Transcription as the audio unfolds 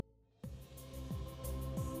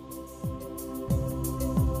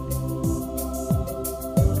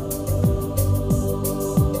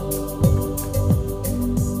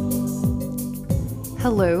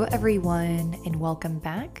Hello, everyone, and welcome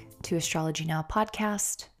back to Astrology Now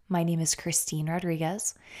podcast. My name is Christine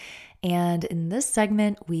Rodriguez, and in this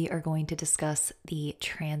segment, we are going to discuss the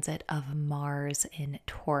transit of Mars in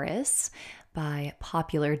Taurus by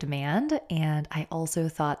popular demand. And I also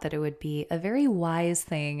thought that it would be a very wise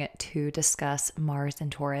thing to discuss Mars in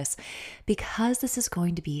Taurus because this is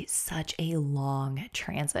going to be such a long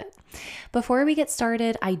transit. Before we get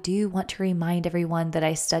started, I do want to remind everyone that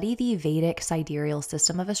I study the Vedic sidereal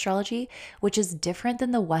system of astrology, which is different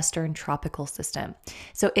than the Western tropical system.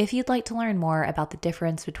 So if you'd like to learn more about the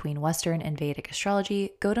difference between Western and Vedic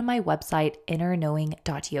astrology, go to my website,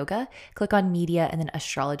 innerknowing.yoga, click on media and then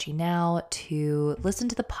astrology now to listen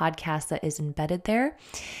to the podcast that is embedded there.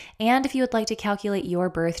 And if you would like to calculate your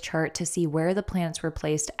birth chart to see where the planets were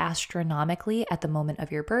placed astronomically at the moment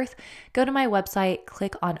of your birth, go to my website,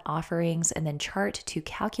 click on offerings, and then chart to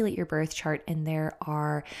calculate your birth chart. And there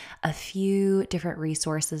are a few different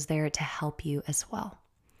resources there to help you as well.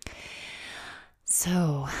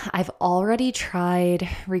 So I've already tried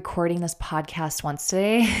recording this podcast once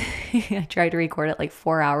today. I tried to record it like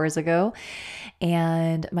 4 hours ago,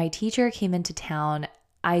 and my teacher came into town.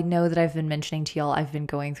 I know that I've been mentioning to y'all, I've been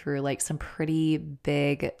going through like some pretty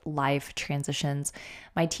big life transitions.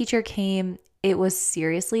 My teacher came. It was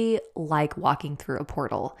seriously like walking through a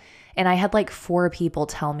portal. And I had like 4 people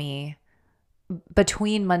tell me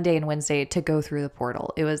between Monday and Wednesday to go through the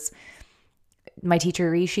portal. It was my teacher,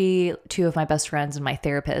 Rishi, 2 of my best friends, and my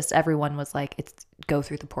therapist. Everyone was like, it's go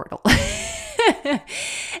through the portal.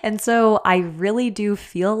 And so I really do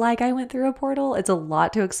feel like I went through a portal. It's a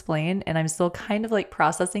lot to explain, and I'm still kind of like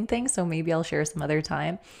processing things. So maybe I'll share some other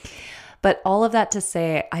time. But all of that to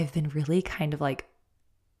say, I've been really kind of like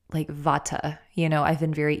Vata, I've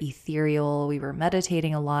been very ethereal. We were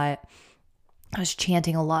meditating a lot. I was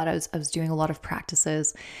chanting a lot. I was doing a lot of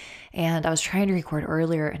practices, and I was trying to record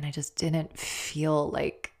earlier, and I just didn't feel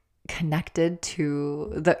like connected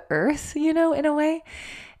to the earth, in a way.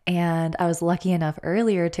 And I was lucky enough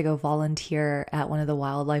earlier to go volunteer at one of the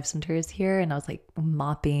wildlife centers here. And I was like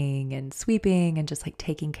mopping and sweeping and just like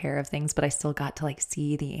taking care of things, but I still got to like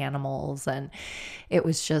see the animals. And it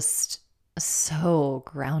was just so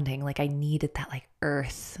grounding. Like I needed that like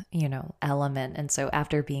earth, element. And so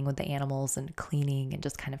after being with the animals and cleaning and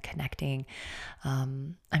just kind of connecting,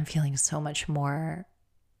 I'm feeling so much more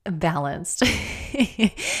balanced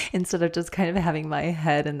instead of just kind of having my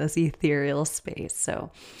head in this ethereal space. So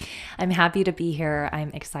I'm happy to be here. I'm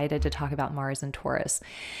excited to talk about Mars and Taurus.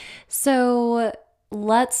 So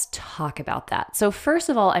let's talk about that. So first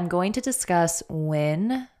of all, I'm going to discuss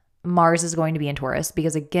when Mars is going to be in Taurus,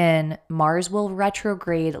 because again, Mars will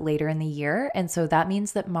retrograde later in the year. And so that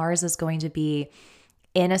means that Mars is going to be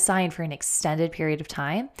in a sign for an extended period of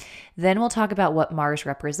time. Then we'll talk about what Mars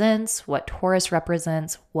represents, what Taurus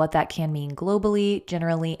represents, what that can mean globally,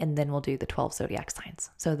 generally, and then we'll do the 12 zodiac signs.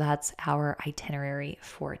 So that's our itinerary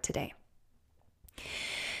for today.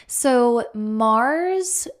 So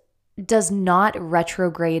Mars does not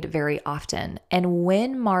retrograde very often. And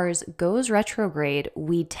when Mars goes retrograde,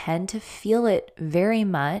 we tend to feel it very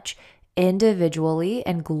much individually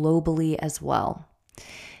and globally as well.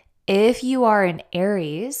 If you are an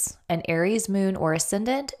Aries moon or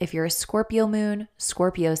ascendant, if you're a Scorpio moon,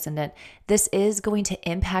 Scorpio ascendant, this is going to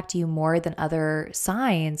impact you more than other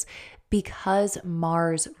signs because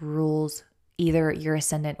Mars rules either your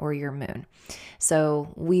ascendant or your moon.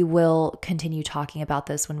 So we will continue talking about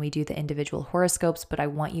this when we do the individual horoscopes, but I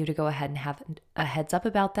want you to go ahead and have a heads up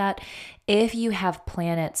about that. If you have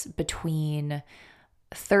planets between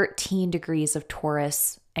 13 degrees of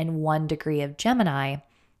Taurus and 1 degree of Gemini,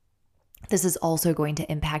 this is also going to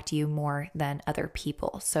impact you more than other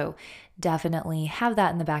people. So definitely have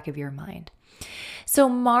that in the back of your mind. So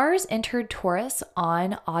Mars entered Taurus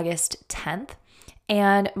on August 10th,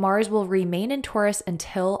 and Mars will remain in Taurus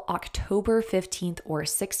until October 15th or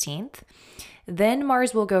 16th. Then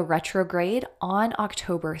Mars will go retrograde on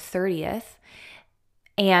October 30th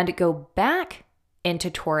and go back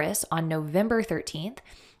into Taurus on November 13th.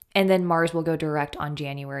 And then Mars will go direct on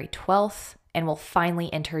January 12th. And will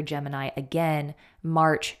finally enter Gemini again,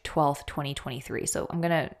 March 12th, 2023. So I'm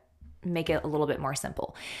going to make it a little bit more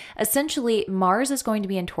simple. Essentially, Mars is going to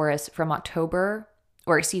be in Taurus from August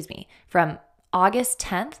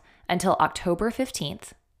 10th until October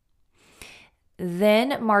 15th.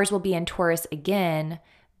 Then Mars will be in Taurus again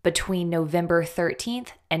between November 13th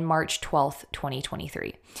and March 12th,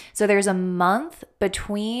 2023. So there's a month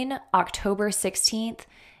between October 16th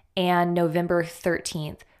and November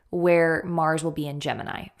 13th where Mars will be in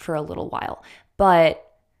Gemini for a little while. But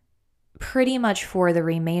pretty much for the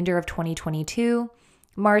remainder of 2022,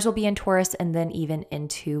 Mars will be in Taurus and then even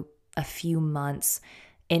into a few months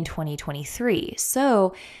in 2023.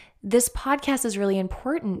 So this podcast is really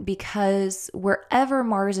important because wherever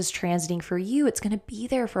Mars is transiting for you, it's going to be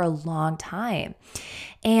there for a long time.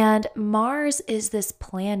 And Mars is this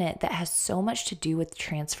planet that has so much to do with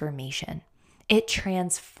transformation. It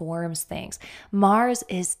transforms things. Mars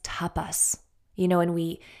is tapas, and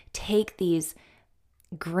we take these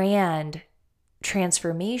grand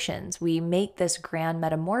transformations. We make this grand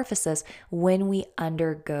metamorphosis when we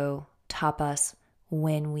undergo tapas,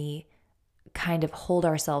 when we kind of hold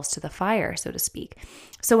ourselves to the fire, so to speak.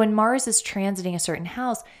 So when Mars is transiting a certain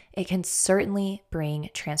house, it can certainly bring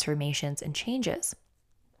transformations and changes.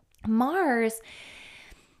 Mars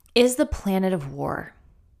is the planet of war,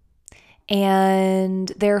 and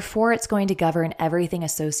therefore it's going to govern everything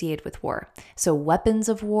associated with war. So weapons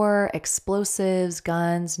of war, explosives,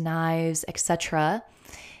 guns, knives, etc.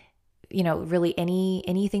 Really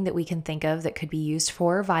anything that we can think of that could be used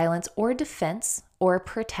for violence or defense or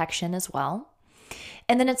protection as well.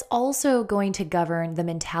 And then it's also going to govern the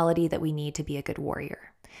mentality that we need to be a good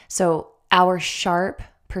warrior. So our sharp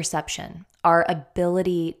perception, our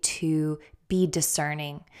ability to be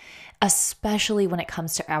discerning, especially when it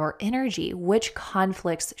comes to our energy. Which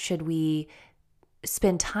conflicts should we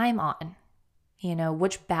spend time on?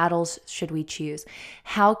 Which battles should we choose?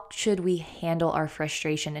 How should we handle our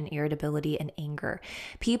frustration and irritability and anger?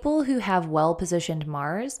 People who have well-positioned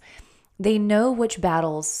Mars, they know which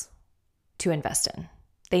battles to invest in.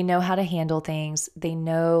 They know how to handle things. They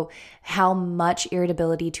know how much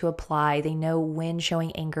irritability to apply. They know when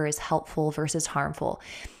showing anger is helpful versus harmful.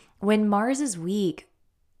 When Mars is weak,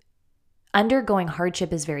 undergoing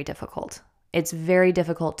hardship is very difficult. It's very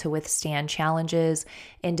difficult to withstand challenges.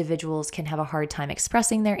 Individuals can have a hard time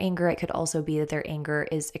expressing their anger. It could also be that their anger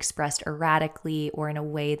is expressed erratically or in a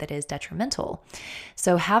way that is detrimental.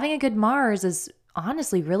 So having a good Mars is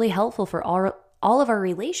honestly really helpful for all of our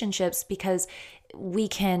relationships because we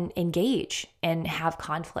can engage and have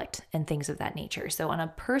conflict and things of that nature. So on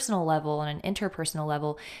a personal level, on an interpersonal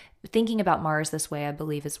level, thinking about Mars this way, I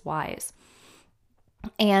believe, is wise.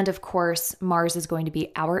 And of course, Mars is going to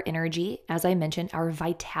be our energy, as I mentioned, our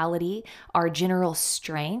vitality, our general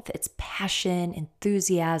strength, its passion,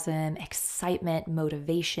 enthusiasm, excitement,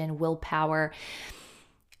 motivation, willpower.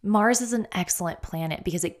 Mars is an excellent planet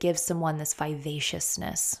because it gives someone this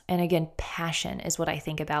vivaciousness. And again, passion is what I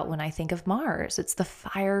think about when I think of Mars. It's the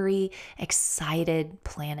fiery, excited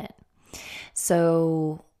planet.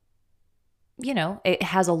 So it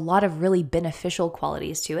has a lot of really beneficial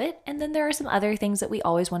qualities to it. And then there are some other things that we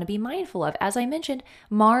always want to be mindful of. As I mentioned,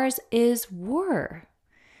 Mars is war.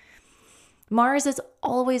 Mars is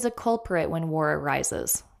always a culprit when war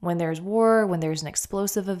arises. When there's war, when there's an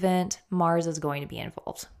explosive event, Mars is going to be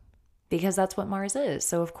involved because that's what Mars is.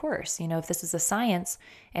 So of course, if this is a science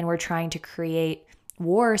and we're trying to create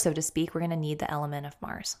war, so to speak, we're going to need the element of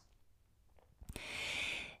Mars.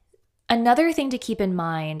 Another thing to keep in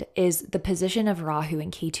mind is the position of Rahu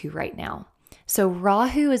and Ketu right now. So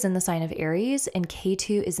Rahu is in the sign of Aries and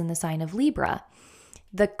Ketu is in the sign of Libra.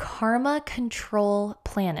 The karma control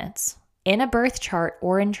planets in a birth chart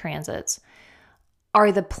or in transits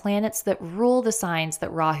are the planets that rule the signs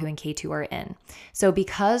that Rahu and Ketu are in. So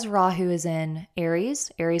because Rahu is in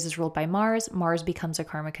Aries, Aries is ruled by Mars, Mars becomes a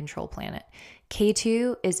karma control planet.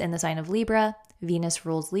 Ketu is in the sign of Libra, Venus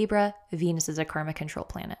rules Libra, Venus is a karma control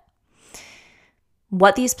planet.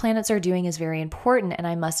 What these planets are doing is very important, and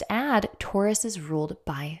I must add, Taurus is ruled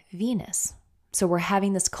by Venus. So we're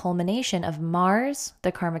having this culmination of Mars,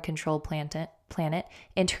 the karma control planet,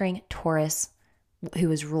 entering Taurus, who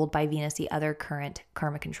is ruled by Venus, the other current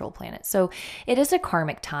karma control planet. So it is a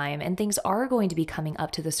karmic time, and things are going to be coming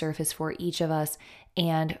up to the surface for each of us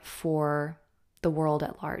and for the world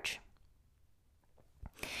at large.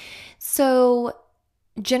 So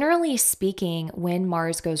generally speaking, when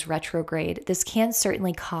Mars goes retrograde, this can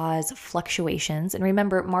certainly cause fluctuations. And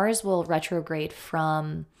remember, Mars will retrograde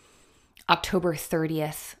from October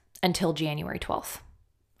 30th until January 12th.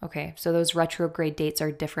 Okay, so those retrograde dates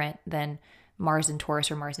are different than Mars in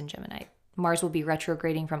Taurus or Mars in Gemini. Mars will be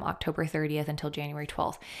retrograding from October 30th until January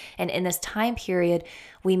 12th. And in this time period,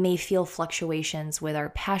 we may feel fluctuations with our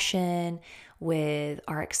passion, with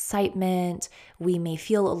our excitement. We may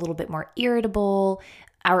feel a little bit more irritable.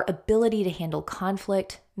 Our ability to handle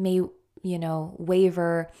conflict may,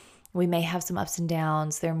 waver. We may have some ups and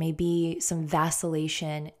downs. There may be some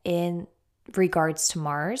vacillation in regards to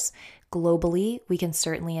Mars. Globally, we can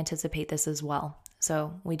certainly anticipate this as well.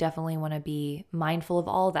 So we definitely want to be mindful of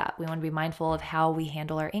all that. We want to be mindful of how we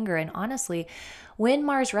handle our anger. And honestly, when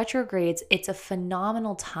Mars retrogrades, it's a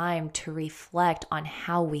phenomenal time to reflect on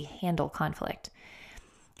how we handle conflict,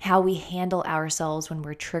 how we handle ourselves when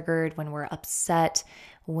we're triggered, when we're upset,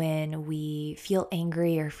 when we feel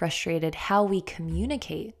angry or frustrated, how we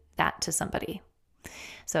communicate that to somebody.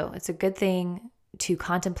 So it's a good thing to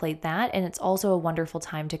contemplate that. And it's also a wonderful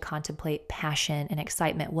time to contemplate passion and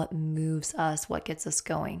excitement, what moves us, what gets us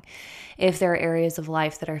going. If there are areas of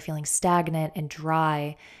life that are feeling stagnant and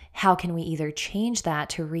dry, how can we either change that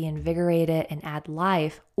to reinvigorate it and add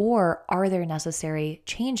life, or are there necessary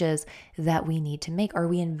changes that we need to make? Are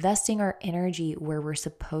we investing our energy where we're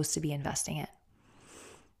supposed to be investing it?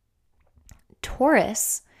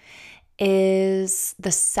 Taurus is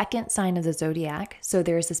the second sign of the zodiac. So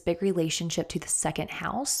there's this big relationship to the second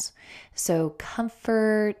house. So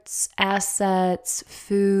comforts, assets,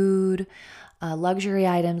 food, luxury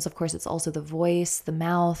items. Of course, it's also the voice, the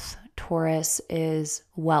mouth. Taurus is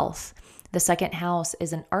wealth. The second house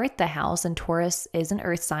is an earth house, and Taurus is an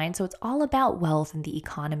earth sign. So it's all about wealth and the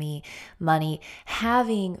economy, money,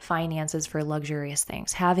 having finances for luxurious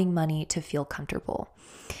things, having money to feel comfortable.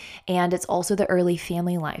 And it's also the early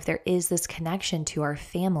family life. There is this connection to our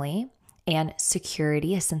family and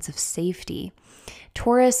security, a sense of safety.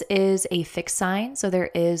 Taurus is a fixed sign, so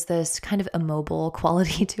there is this kind of immobile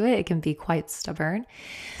quality to it. It can be quite stubborn.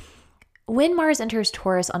 When Mars enters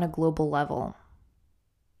Taurus on a global level,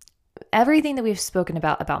 everything that we've spoken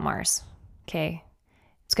about Mars, okay,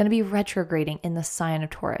 it's going to be retrograding in the sign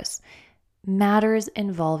of Taurus. Matters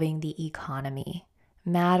involving the economy,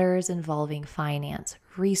 matters involving finance,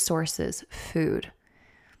 resources, food,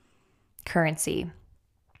 currency.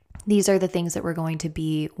 These are the things that we're going to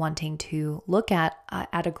be wanting to look at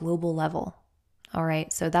a global level. All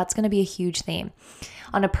right, so that's going to be a huge theme.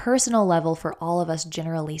 On a personal level, for all of us,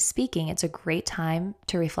 generally speaking, it's a great time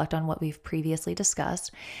to reflect on what we've previously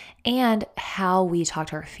discussed and how we talk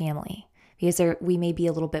to our family. Because we may be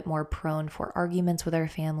a little bit more prone for arguments with our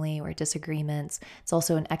family or disagreements. It's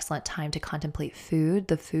also an excellent time to contemplate food,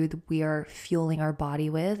 the food we are fueling our body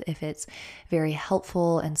with, if it's very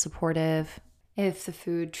helpful and supportive, if the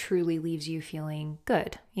food truly leaves you feeling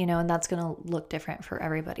good, and that's going to look different for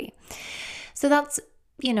everybody. So that's,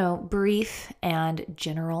 brief and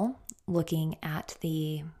general, looking at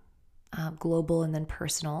the global and then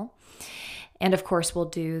personal. And of course, we'll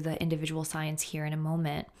do the individual signs here in a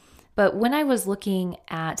moment. But when I was looking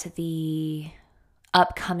at the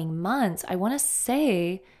upcoming months, I want to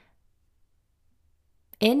say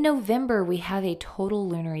in November, we have a total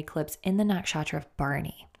lunar eclipse in the nakshatra of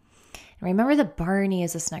Bharani. And remember that Bharani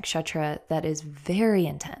is this nakshatra that is very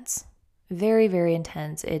intense, very, very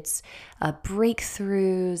intense. It's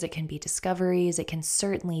breakthroughs, it can be discoveries, it can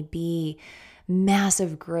certainly be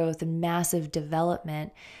massive growth and massive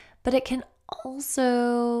development, but it can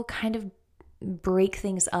also kind of break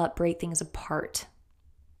things up, break things apart.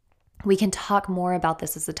 We can talk more about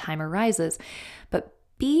this as the time arises, but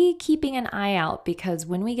be keeping an eye out, because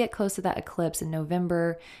when we get close to that eclipse in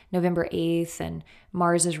November 8th, and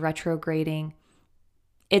Mars is retrograding,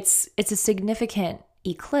 it's a significant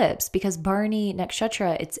eclipse because Bharani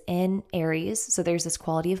Nakshatra, it's in Aries. So there's this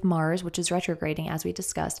quality of Mars, which is retrograding, as we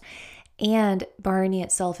discussed. And Bharani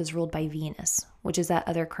itself is ruled by Venus, which is that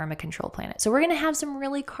other karmic control planet. So we're going to have some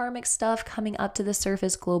really karmic stuff coming up to the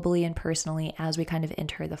surface globally and personally as we kind of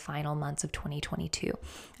enter the final months of 2022.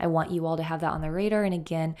 I want you all to have that on the radar. And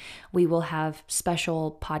again, we will have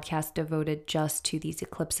special podcasts devoted just to these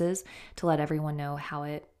eclipses to let everyone know how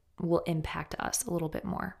it will impact us a little bit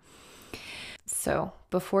more. So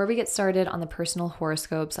before we get started on the personal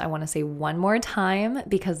horoscopes, I want to say one more time,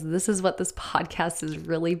 because this is what this podcast is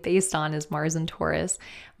really based on, is Mars and Taurus.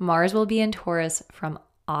 Mars will be in Taurus from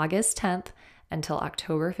August 10th until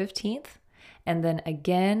October 15th, and then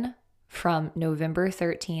again from November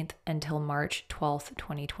 13th until March 12th,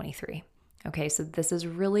 2023. Okay, so this is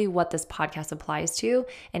really what this podcast applies to.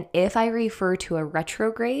 And if I refer to a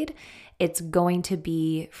retrograde, it's going to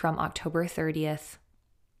be from October 30th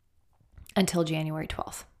until January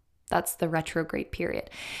 12th. That's the retrograde period.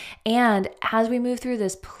 And as we move through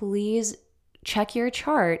this, please check your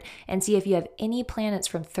chart and see if you have any planets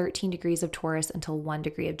from 13 degrees of Taurus until 1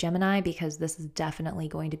 degree of Gemini, because this is definitely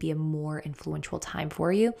going to be a more influential time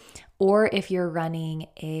for you. Or if you're running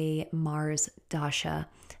a Mars Dasha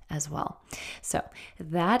as well. So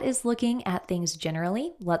that is looking at things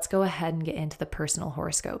generally. Let's go ahead and get into the personal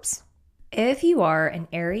horoscopes. If you are an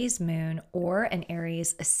Aries moon or an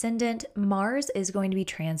Aries ascendant, Mars is going to be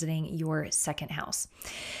transiting your second house.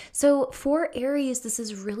 So for Aries, this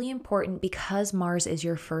is really important because Mars is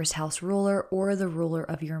your first house ruler or the ruler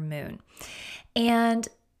of your moon. And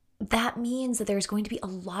that means that there's going to be a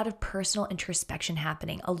lot of personal introspection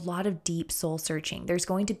happening, a lot of deep soul searching. There's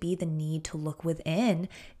going to be the need to look within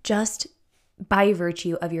just by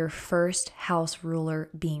virtue of your first house ruler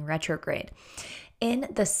being retrograde. In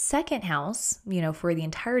the second house, for the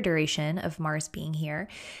entire duration of Mars being here,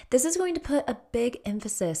 this is going to put a big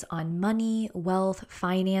emphasis on money, wealth,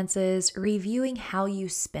 finances, reviewing how you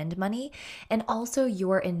spend money, and also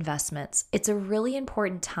your investments. It's a really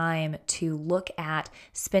important time to look at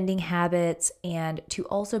spending habits and to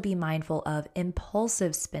also be mindful of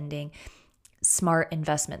impulsive spending, smart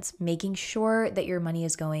investments, making sure that your money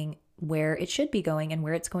is going where it should be going and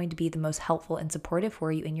where it's going to be the most helpful and supportive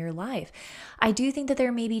for you in your life. I do think that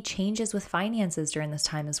there may be changes with finances during this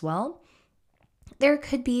time as well. There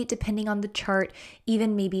could be, depending on the chart,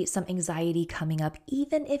 even maybe some anxiety coming up,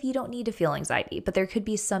 even if you don't need to feel anxiety, but there could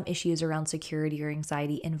be some issues around security or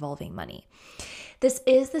anxiety involving money. This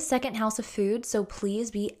is the second house of food, so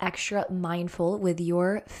please be extra mindful with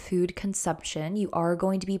your food consumption. You are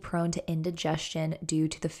going to be prone to indigestion due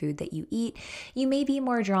to the food that you eat. You may be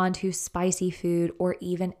more drawn to spicy food or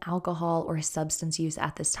even alcohol or substance use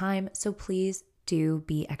at this time, so please do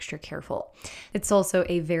be extra careful. It's also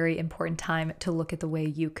a very important time to look at the way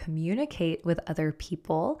you communicate with other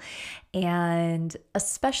people. And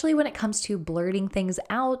especially when it comes to blurting things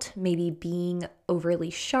out, maybe being overly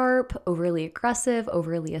sharp, overly aggressive,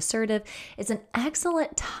 overly assertive, it's an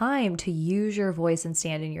excellent time to use your voice and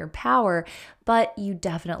stand in your power. But you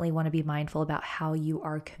definitely want to be mindful about how you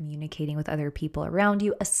are communicating with other people around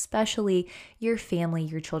you, especially your family,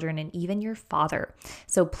 your children, and even your father.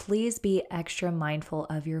 So please be extra mindful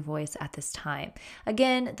of your voice at this time.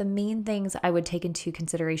 Again, the main things I would take into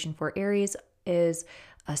consideration for Aries is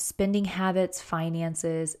spending habits,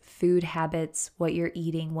 finances, food habits, what you're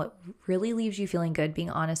eating, what really leaves you feeling good,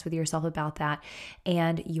 being honest with yourself about that,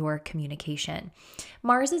 and your communication.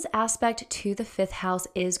 Mars's aspect to the fifth house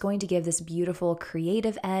is going to give this beautiful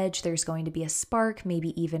creative edge. There's going to be a spark,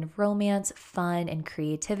 maybe even romance, fun, and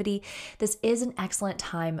creativity. This is an excellent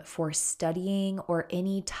time for studying or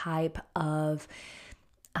any type of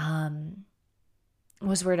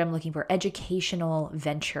what's the word I'm looking for? Educational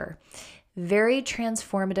venture. Very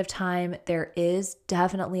transformative time. There is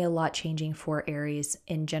definitely a lot changing for Aries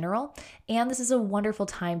in general. And this is a wonderful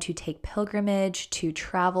time to take pilgrimage, to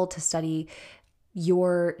travel, to study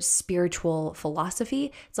your spiritual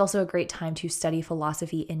philosophy. It's also a great time to study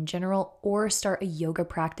philosophy in general or start a yoga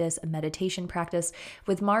practice, a meditation practice.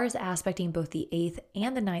 With Mars aspecting both the 8th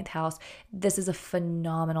and the 9th house, this is a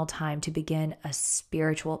phenomenal time to begin a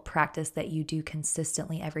spiritual practice that you do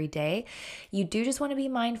consistently every day. You do just want to be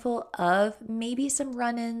mindful of maybe some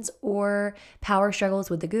run-ins or power struggles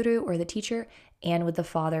with the guru or the teacher, and with the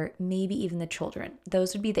father, maybe even the children.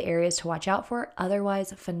 Those would be the areas to watch out for.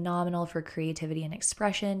 Otherwise, phenomenal for creativity and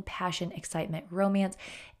expression, passion, excitement, romance,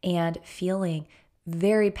 and feeling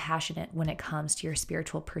very passionate when it comes to your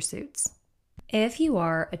spiritual pursuits. If you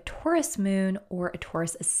are a Taurus moon or a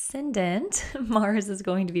Taurus ascendant, Mars is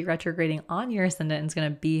going to be retrograding on your ascendant and is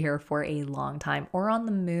going to be here for a long time, or on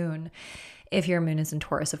the moon, if your moon is in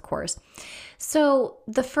Taurus, of course. So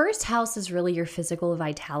the first house is really your physical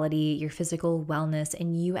vitality, your physical wellness,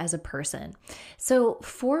 and you as a person. So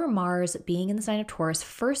for Mars being in the sign of Taurus,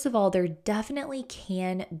 first of all, there definitely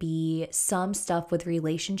can be some stuff with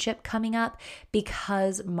relationship coming up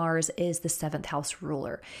because Mars is the 7th house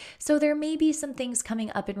ruler. So there may be some things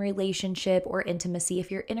coming up in relationship or intimacy.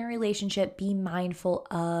 If you're in a relationship, be mindful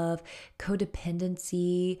of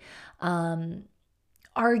codependency,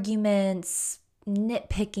 arguments,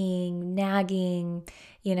 nitpicking, nagging.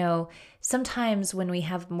 Sometimes when we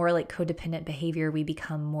have more like codependent behavior, we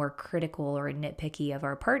become more critical or nitpicky of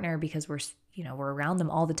our partner because we're around them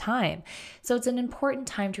all the time. So it's an important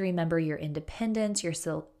time to remember your independence,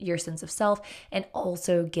 your sense of self, and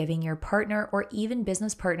also giving your partner or even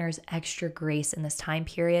business partners extra grace in this time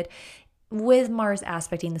period. With Mars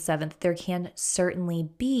aspecting the 7th, there can certainly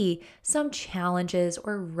be some challenges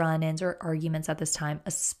or run-ins or arguments at this time,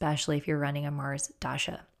 especially if you're running a Mars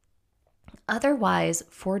dasha. Otherwise,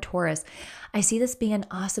 for Taurus, I see this being an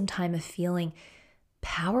awesome time of feeling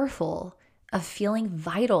powerful, of feeling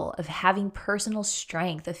vital, of having personal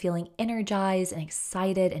strength, of feeling energized and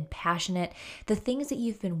excited and passionate. The things that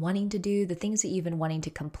you've been wanting to do, the things that you've been wanting to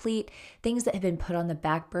complete, things that have been put on the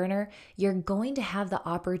back burner, you're going to have the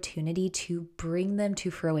opportunity to bring them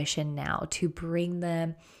to fruition now, to bring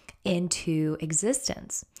them into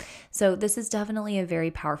existence. So this is definitely a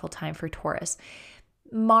very powerful time for Taurus.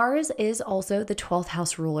 Mars is also the 12th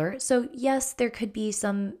house ruler. So yes, there could be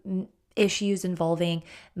some issues involving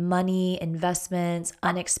money, investments,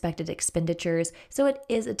 unexpected expenditures. So it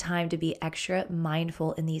is a time to be extra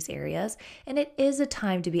mindful in these areas. And it is a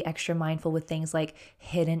time to be extra mindful with things like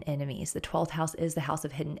hidden enemies. The 12th house is the house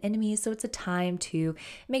of hidden enemies. So it's a time to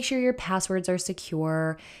make sure your passwords are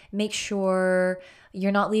secure, make sure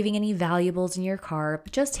you're not leaving any valuables in your car,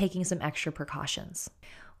 but just taking some extra precautions.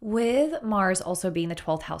 With Mars also being the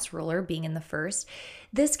 12th house ruler, being in the first,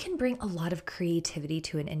 this can bring a lot of creativity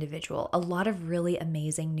to an individual, a lot of really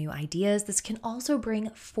amazing new ideas. This can also bring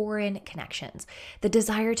foreign connections, the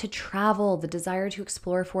desire to travel, the desire to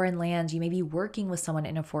explore foreign lands. You may be working with someone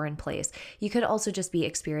in a foreign place. You could also just be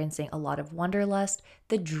experiencing a lot of wanderlust.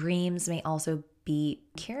 The dreams may also be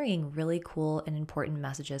carrying really cool and important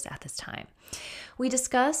messages at this time. We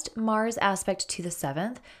discussed Mars aspect to the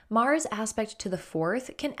 7th. Mars aspect to the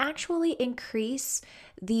 4th can actually increase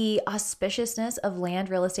the auspiciousness of land,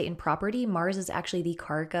 real estate, and property. Mars is actually the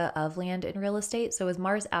karaka of land and real estate. So with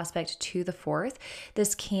Mars aspect to the 4th,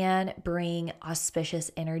 this can bring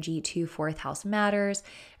auspicious energy to 4th house matters,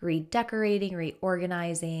 redecorating,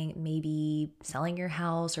 reorganizing, maybe selling your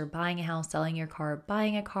house or buying a house, selling your car,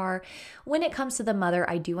 buying a car. When it comes to the mother,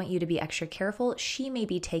 I do want you to be extra careful. She may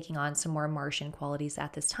be taking on some more Martian qualities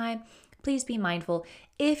at this time. Please be mindful.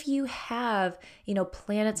 If you have,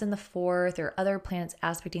 planets in the 4th or other planets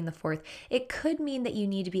aspecting the 4th, it could mean that you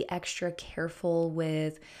need to be extra careful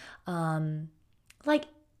with,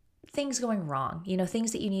 things going wrong,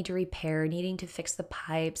 things that you need to repair, needing to fix the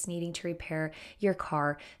pipes, needing to repair your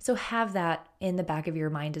car. So have that in the back of your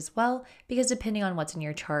mind as well, because depending on what's in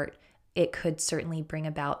your chart, it could certainly bring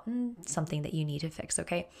about something that you need to fix,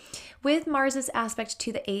 okay? With Mars's aspect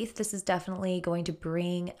to the 8th, this is definitely going to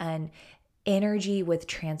bring an energy with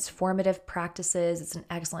transformative practices. It's an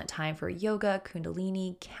excellent time for yoga,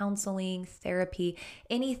 kundalini, counseling, therapy,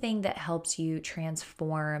 anything that helps you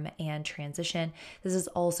transform and transition. This is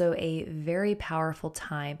also a very powerful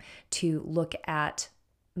time to look at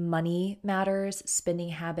money matters, spending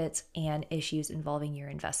habits, and issues involving your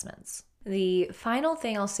investments. The final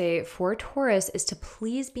thing I'll say for Taurus is to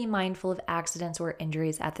please be mindful of accidents or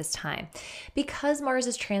injuries at this time. Because Mars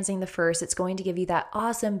is transiting the first, it's going to give you that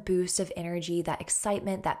awesome boost of energy, that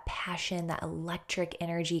excitement, that passion, that electric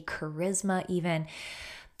energy, charisma even.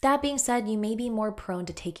 That being said, you may be more prone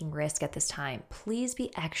to taking risk at this time. Please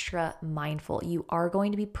be extra mindful. You are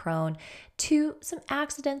going to be prone to some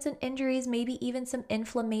accidents and injuries, maybe even some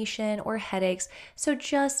inflammation or headaches. So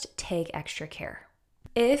just take extra care.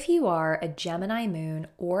 If you are a Gemini moon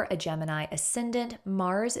or a Gemini ascendant,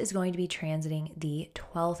 Mars is going to be transiting the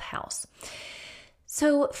 12th house.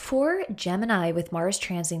 So for Gemini with Mars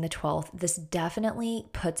transiting the 12th, this definitely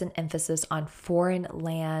puts an emphasis on foreign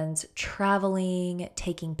lands, traveling,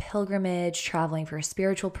 taking pilgrimage, traveling for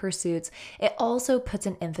spiritual pursuits. It also puts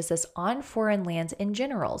an emphasis on foreign lands in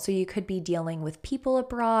general. So you could be dealing with people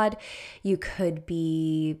abroad. You could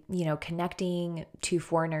be, connecting to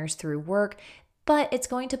foreigners through work. But it's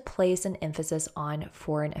going to place an emphasis on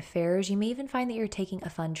foreign affairs. You may even find that you're taking a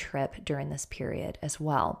fun trip during this period as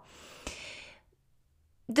well.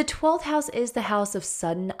 The 12th house is the house of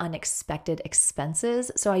sudden, unexpected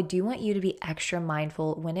expenses. So I do want you to be extra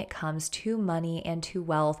mindful when it comes to money and to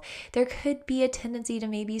wealth. There could be a tendency to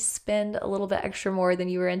maybe spend a little bit extra more than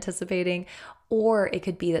you were anticipating, or it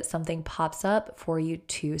could be that something pops up for you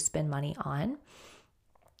to spend money on.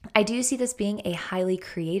 I do see this being a highly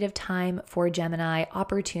creative time for Gemini.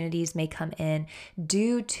 Opportunities may come in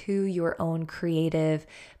due to your own creative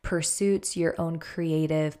pursuits, your own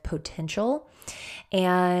creative potential.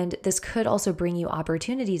 And this could also bring you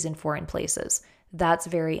opportunities in foreign places. That's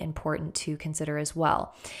very important to consider as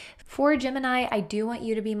well. For Gemini, I do want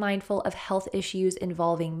you to be mindful of health issues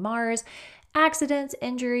involving Mars. Accidents,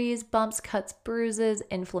 injuries, bumps, cuts, bruises,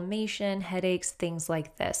 inflammation, headaches, things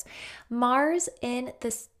like this. Mars in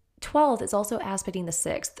this 12th is also aspecting the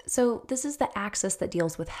 6th. So this is the axis that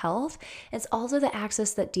deals with health. It's also the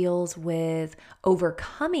axis that deals with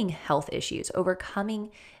overcoming health issues,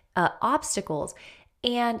 overcoming obstacles,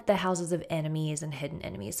 and the houses of enemies and hidden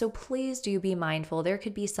enemies. So please do be mindful. There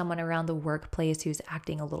could be someone around the workplace who's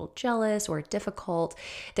acting a little jealous or difficult.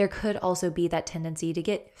 There could also be that tendency to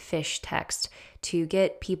get fish text, to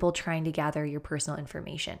get people trying to gather your personal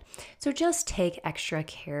information. So just take extra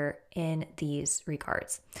care in these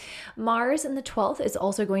regards. Mars in the 12th is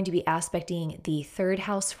also going to be aspecting the third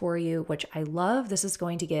house for you, which I love. This is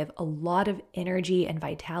going to give a lot of energy and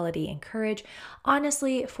vitality and courage.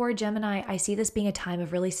 Honestly, for Gemini, I see this being a time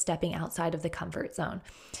of really stepping outside of the comfort zone,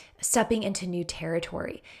 stepping into new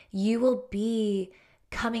territory. You will be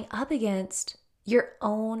coming up against your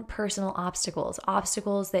own personal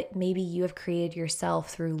obstacles that maybe you have created yourself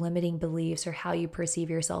through limiting beliefs or how you perceive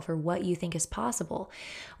yourself or what you think is possible.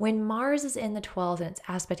 When Mars is in the 12th and it's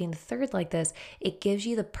aspecting the third like this, it gives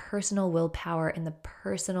you the personal willpower and the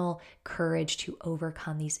personal courage to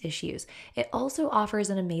overcome these issues. It also offers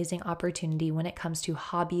an amazing opportunity when it comes to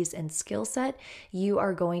hobbies and skill set. You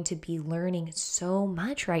are going to be learning so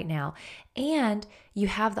much right now, and you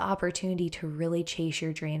have the opportunity to really chase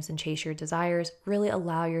your dreams and chase your desires, really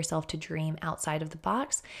allow yourself to dream outside of the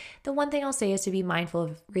box. The one thing I'll say is to be mindful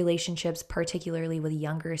of relationships, particularly with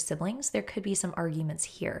younger siblings. There could be some arguments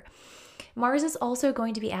here. Mars is also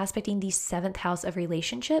going to be aspecting the 7th house of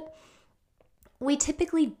relationship. We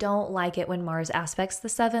typically don't like it when Mars aspects the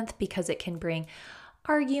 7th because it can bring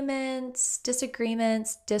arguments,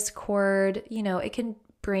 disagreements, discord. It can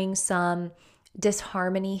bring some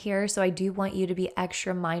disharmony here. So I do want you to be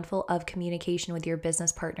extra mindful of communication with your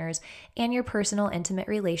business partners and your personal intimate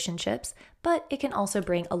relationships, but it can also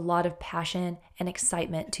bring a lot of passion and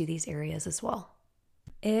excitement to these areas as well.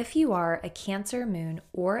 If you are a Cancer moon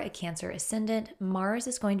or a Cancer ascendant, Mars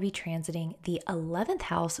is going to be transiting the 11th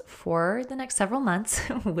house for the next several months,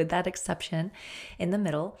 with that exception in the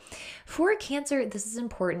middle. For Cancer, this is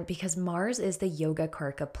important because Mars is the Yoga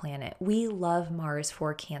Karka planet. We love Mars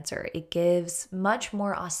for Cancer. It gives much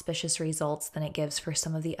more auspicious results than it gives for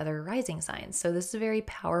some of the other rising signs. So this is a very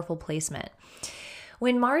powerful placement.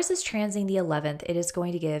 When Mars is transiting the 11th, it is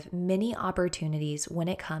going to give many opportunities when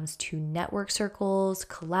it comes to network circles,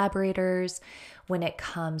 collaborators, when it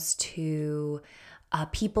comes to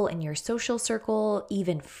people in your social circle,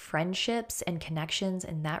 even friendships and connections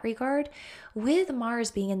in that regard. With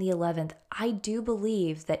Mars being in the 11th, I do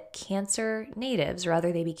believe that Cancer natives,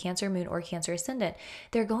 whether they be Cancer moon or Cancer ascendant,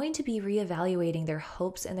 they're going to be reevaluating their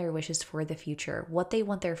hopes and their wishes for the future, what they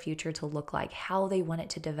want their future to look like, how they want it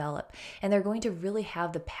to develop. And they're going to really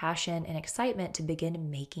have the passion and excitement to begin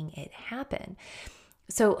making it happen.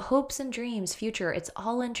 So hopes and dreams, future, it's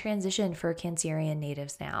all in transition for Cancerian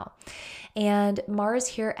natives now. And Mars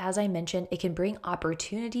here, as I mentioned, it can bring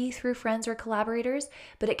opportunity through friends or collaborators,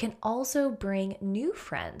 but it can also bring new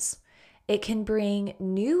friends. It can bring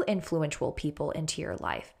new influential people into your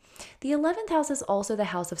life. The 11th house is also the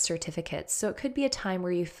house of certificates, so it could be a time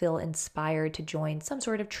where you feel inspired to join some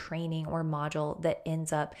sort of training or module that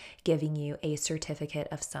ends up giving you a certificate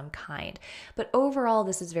of some kind. But overall,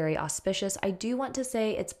 this is very auspicious. I do want to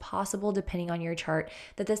say it's possible, depending on your chart,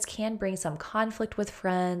 that this can bring some conflict with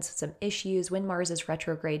friends, some issues when Mars is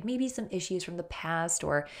retrograde, maybe some issues from the past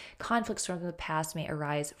or conflicts from the past may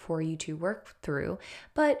arise for you to work through.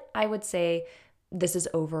 But I would say this is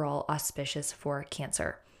overall auspicious for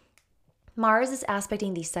Cancer. Mars is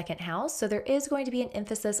aspecting the 2nd house, so there is going to be an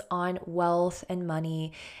emphasis on wealth and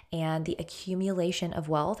money and the accumulation of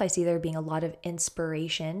wealth. I see there being a lot of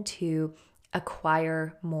inspiration to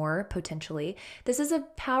acquire more potentially. This is a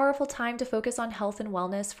powerful time to focus on health and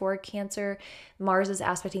wellness for Cancer. Mars is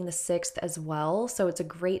aspecting the 6th as well, so it's a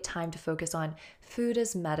great time to focus on food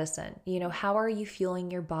as medicine. How are you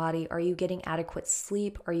fueling your body? Are you getting adequate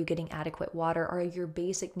sleep? Are you getting adequate water? Are your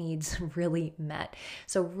basic needs really met?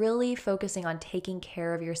 So really focusing on taking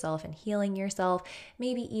care of yourself and healing yourself.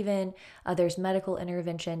 Maybe even there's medical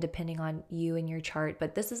intervention depending on you and your chart,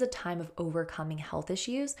 but this is a time of overcoming health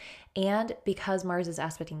issues. And because Mars is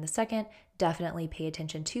aspecting the 2nd, definitely pay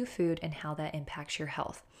attention to food and how that impacts your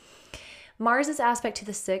health. Mars's aspect to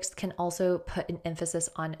the 6th can also put an emphasis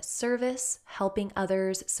on service, helping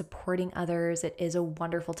others, supporting others. It is a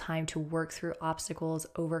wonderful time to work through obstacles,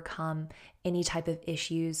 overcome any type of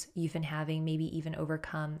issues you've been having, maybe even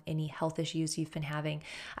overcome any health issues you've been having.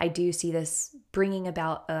 I do see this bringing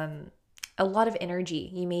about a lot of energy.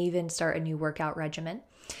 You may even start a new workout regimen.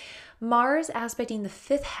 Mars aspecting the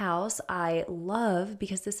 5th house, I love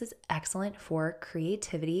because this is excellent for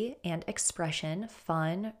creativity and expression,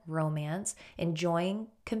 fun, romance, enjoying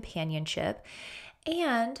companionship.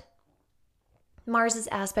 And Mars's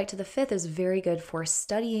aspect to the 5th is very good for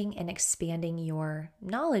studying and expanding your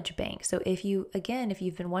knowledge bank. So if you've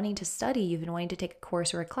been wanting to study, you've been wanting to take a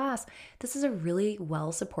course or a class, this is a really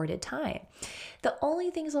well-supported time. The only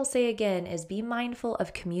things I'll say again is be mindful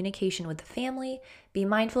of communication with the family, be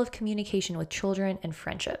mindful of communication with children and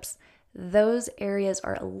friendships. Those areas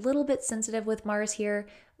are a little bit sensitive with Mars here.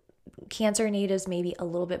 Cancer natives may be a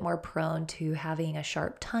little bit more prone to having a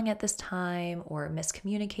sharp tongue at this time, or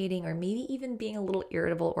miscommunicating, or maybe even being a little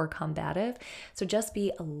irritable or combative. So just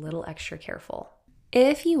be a little extra careful.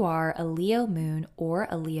 If you are a Leo moon or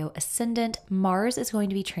a Leo ascendant, Mars is going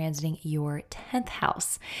to be transiting your 10th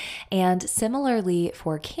house. And similarly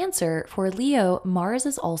for Cancer, for Leo, Mars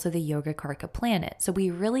is also the Yogacaraka planet. So we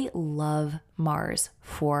really love Mars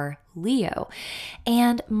for Leo.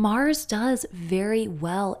 And Mars does very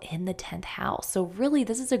well in the 10th house. So really,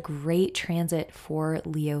 this is a great transit for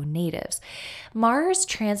Leo natives. Mars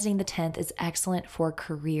transiting the 10th is excellent for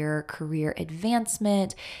career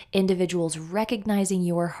advancement, individuals recognizing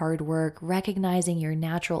your hard work, recognizing your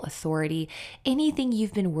natural authority, anything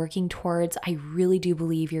you've been working towards. I really do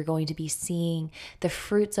believe you're going to be seeing the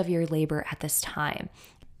fruits of your labor at this time.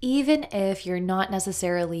 Even if you're not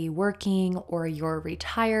necessarily working, or you're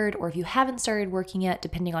retired, or if you haven't started working yet,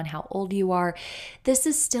 depending on how old you are, this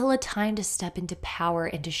is still a time to step into power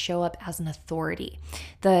and to show up as an authority.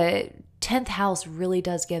 The 10th house really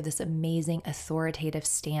does give this amazing authoritative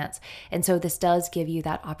stance. And so this does give you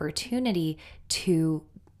that opportunity to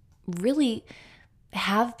really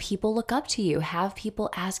have people look up to you, have people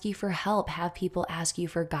ask you for help, have people ask you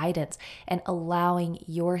for guidance, and allowing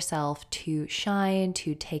yourself to shine,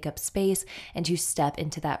 to take up space, and to step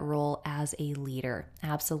into that role as a leader.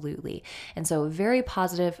 Absolutely. And so very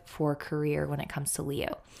positive for career when it comes to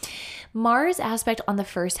Leo. Mars aspect on the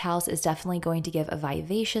first house is definitely going to give a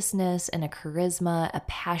vivaciousness and a charisma, a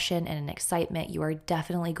passion and an excitement. You are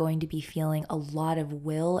definitely going to be feeling a lot of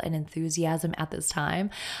will and enthusiasm at this time.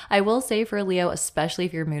 I will say for Leo, especially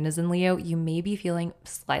if your moon is in Leo, you may be feeling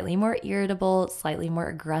slightly more irritable, slightly more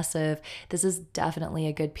aggressive. This is definitely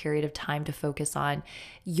a good period of time to focus on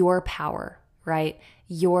your power, right?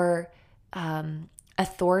 Your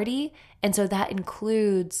authority. And so that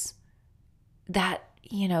includes that,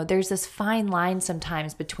 there's this fine line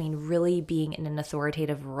sometimes between really being in an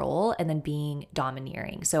authoritative role and then being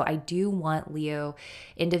domineering. So I do want Leo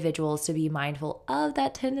individuals to be mindful of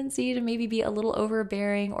that tendency to maybe be a little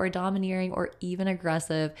overbearing or domineering or even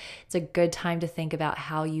aggressive. It's a good time to think about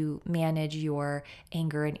how you manage your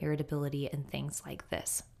anger and irritability and things like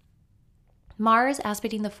this. Mars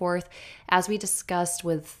aspecting the fourth, as we discussed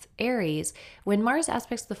with Aries, when Mars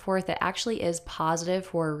aspects the fourth, it actually is positive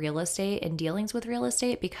for real estate and dealings with real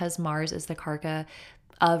estate because Mars is the karka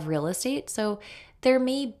of real estate. So there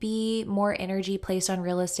may be more energy placed on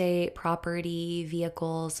real estate, property,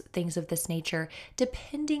 vehicles, things of this nature.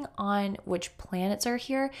 Depending on which planets are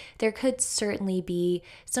here, there could certainly be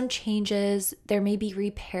some changes. There may be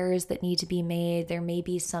repairs that need to be made. There may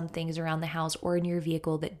be some things around the house or in your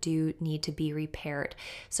vehicle that do need to be repaired.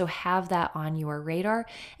 So have that on your radar,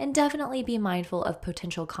 and definitely be mindful of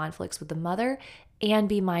potential conflicts with the mother, and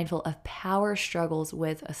be mindful of power struggles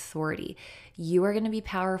with authority. You are going to be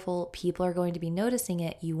powerful. People are going to be noticing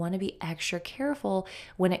it. You want to be extra careful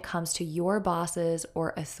when it comes to your bosses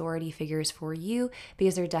or authority figures for you,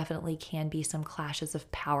 because there definitely can be some clashes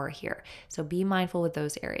of power here. So be mindful with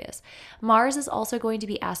those areas. Mars is also going to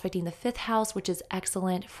be aspecting the fifth house, which is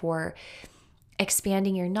excellent for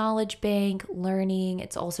expanding your knowledge bank, learning.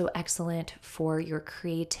 It's also excellent for your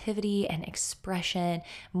creativity and expression,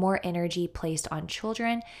 more energy placed on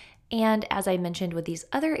children. And as I mentioned with these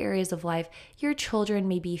other areas of life, your children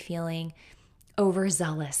may be feeling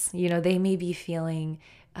overzealous. They may be feeling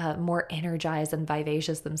more energized and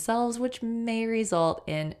vivacious themselves, which may result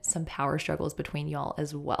in some power struggles between y'all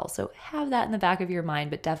as well. So have that in the back of your mind,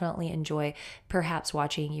 but definitely enjoy perhaps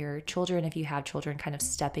watching your children, if you have children, kind of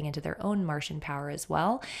stepping into their own Martian power as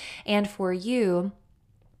well. And for you,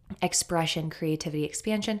 expression, creativity,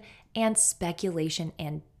 expansion, and speculation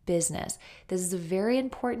and business. This is a very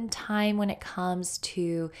important time when it comes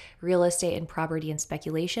to real estate and property and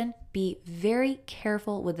speculation. Be very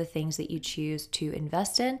careful with the things that you choose to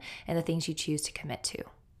invest in and the things you choose to commit to.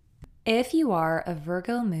 If you are a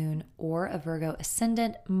Virgo moon or a Virgo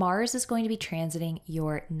ascendant, Mars is going to be transiting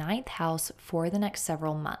your 9th house for the next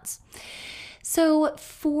several months. So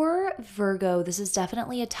for Virgo, this is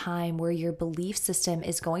definitely a time where your belief system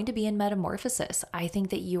is going to be in metamorphosis. I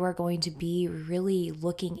think that you are going to be really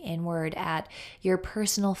looking inward at your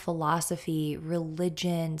personal philosophy,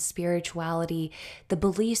 religion, spirituality, the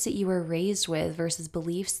beliefs that you were raised with versus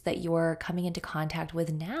beliefs that you're coming into contact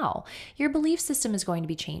with now. Your belief system is going to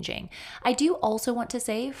be changing. I do also want to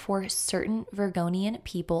say for certain Virgonian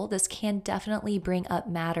people, this can definitely bring up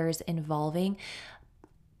matters involving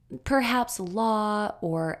perhaps law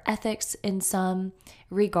or ethics in some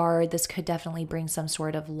regard. This could definitely bring some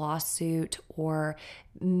sort of lawsuit or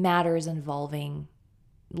matters involving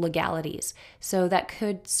legalities. So that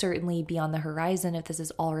could certainly be on the horizon if this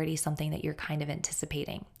is already something that you're kind of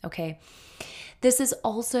anticipating. Okay. This is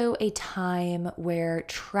also a time where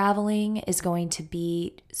traveling is going to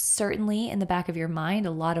be certainly in the back of your mind,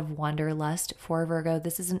 a lot of wanderlust for Virgo.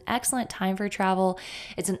 This is an excellent time for travel.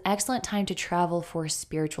 It's an excellent time to travel for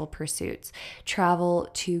spiritual pursuits, travel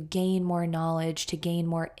to gain more knowledge, to gain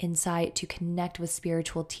more insight, to connect with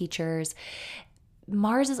spiritual teachers.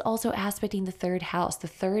 Mars is also aspecting the third house. The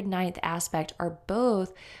third ninth aspect are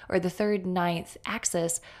both, or the third ninth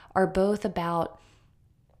axis are both about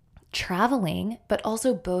traveling, but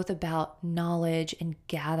also both about knowledge and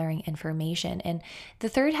gathering information. And the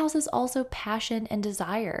third house is also passion and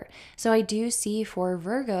desire. So I do see for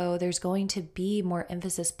Virgo, there's going to be more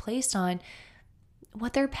emphasis placed on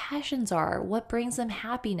what their passions are, what brings them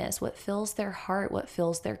happiness, what fills their heart, what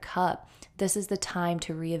fills their cup. This is the time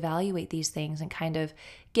to reevaluate these things and kind of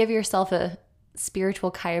give yourself a spiritual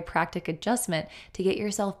chiropractic adjustment to get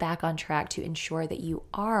yourself back on track, to ensure that you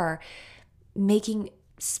are making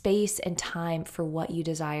space and time for what you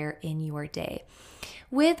desire in your day.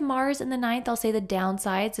 With Mars in the ninth, I'll say the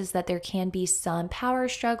downsides is that there can be some power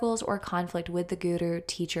struggles or conflict with the guru,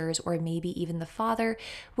 teachers, or maybe even the father.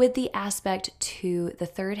 With the aspect to the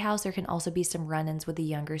third house, there can also be some run-ins with the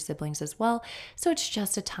younger siblings as well. So it's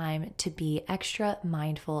just a time to be extra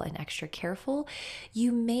mindful and extra careful.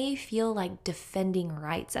 You may feel like defending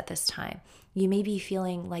rights at this time. You may be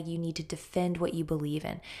feeling like you need to defend what you believe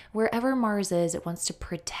in. Wherever Mars is, it wants to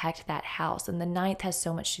protect that house. And the ninth has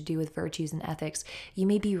so much to do with virtues and ethics. You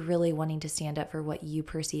may be really wanting to stand up for what you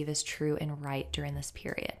perceive as true and right during this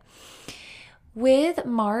period. With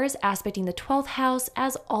Mars aspecting the 12th house,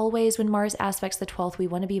 as always, when Mars aspects the 12th, we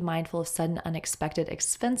want to be mindful of sudden unexpected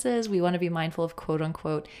expenses. We want to be mindful of quote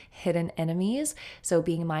unquote hidden enemies. So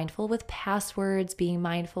being mindful with passwords, being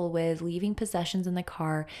mindful with leaving possessions in the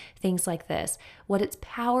car, things like this. What it's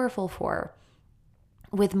powerful for,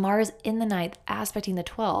 with Mars in the ninth aspecting the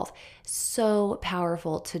 12th, so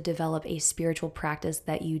powerful to develop a spiritual practice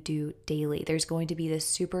that you do daily. There's going to be this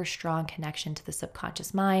super strong connection to the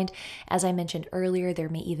subconscious mind. As I mentioned earlier, there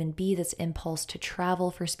may even be this impulse to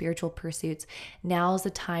travel for spiritual pursuits. Now is the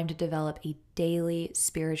time to develop a daily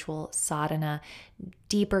spiritual sadhana,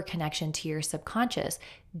 deeper connection to your subconscious.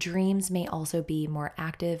 Dreams may also be more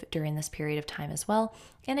active during this period of time as well.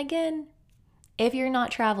 And again, if you're not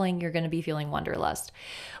traveling, you're going to be feeling wanderlust.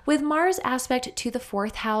 With Mars aspect to the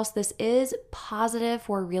 4th house, this is positive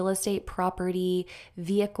for real estate, property,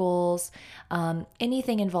 vehicles,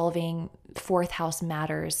 anything involving 4th house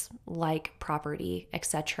matters like property,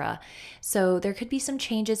 etc. So there could be some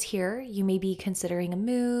changes here. You may be considering a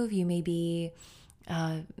move. You may be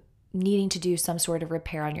needing to do some sort of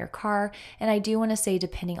repair on your car. And I do want to say,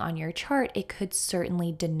 depending on your chart, it could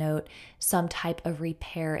certainly denote some type of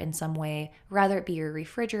repair in some way, rather it be your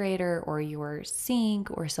refrigerator or your sink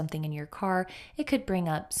or something in your car. It could bring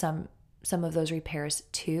up some of those repairs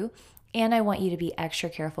too. And I want you to be extra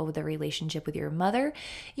careful with the relationship with your mother.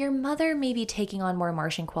 Your mother may be taking on more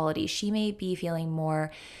Martian qualities. She may be feeling more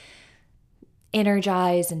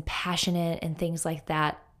energized and passionate and things like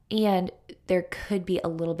that. And there could be a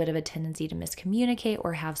little bit of a tendency to miscommunicate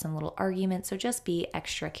or have some little arguments, so just be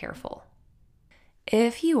extra careful.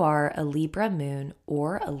 If you are a Libra moon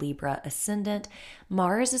or a Libra ascendant,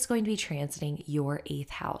 Mars is going to be transiting your 8th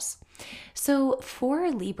house. So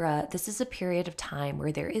for Libra, this is a period of time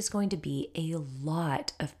where there is going to be a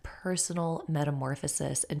lot of personal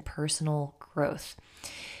metamorphosis and personal growth.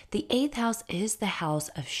 The 8th house is the house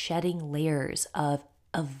of shedding layers, of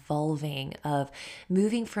evolving, of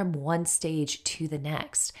moving from one stage to the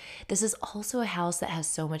next. This is also a house that has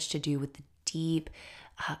so much to do with the deep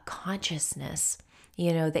consciousness.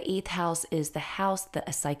 You know, the 8th house is the house that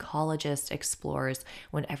a psychologist explores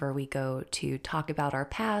whenever we go to talk about our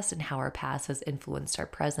past and how our past has influenced our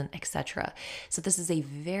present, etc. So this is a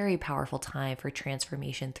very powerful time for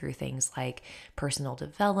transformation through things like personal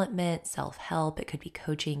development, self-help. It could be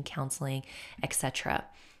coaching, counseling, etc.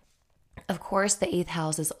 Of course, the 8th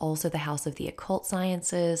house is also the house of the occult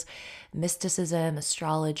sciences, mysticism,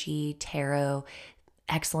 astrology, tarot.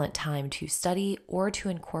 Excellent time to study or to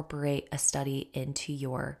incorporate a study into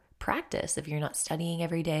your practice. If you're not studying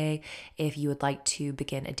every day, if you would like to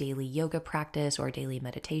begin a daily yoga practice or a daily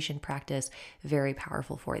meditation practice, very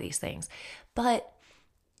powerful for these things. But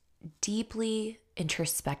deeply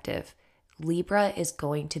introspective. Libra is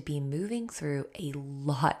going to be moving through a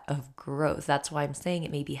lot of growth. That's why I'm saying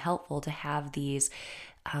it may be helpful to have these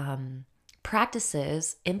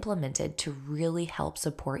practices implemented to really help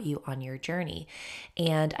support you on your journey.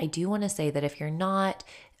 And I do want to say that if you're not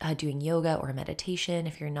doing yoga or meditation,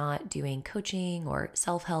 if you're not doing coaching or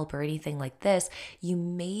self-help or anything like this, you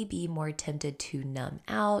may be more tempted to numb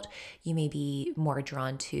out. You may be more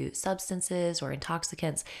drawn to substances or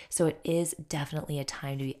intoxicants. So it is definitely a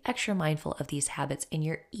time to be extra mindful of these habits and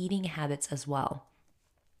your eating habits as well.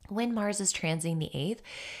 When Mars is transiting the 8th,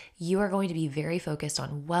 you are going to be very focused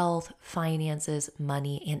on wealth, finances,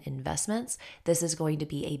 money, and investments. This is going to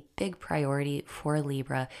be a big priority for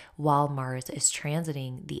Libra while Mars is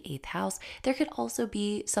transiting the 8th house. There could also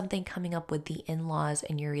be something coming up with the in-laws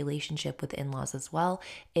and your relationship with in-laws as well,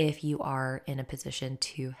 if you are in a position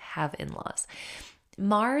to have in-laws.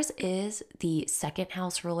 Mars is the 2nd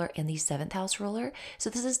house ruler and the 7th house ruler. So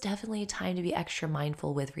this is definitely a time to be extra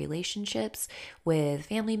mindful with relationships, with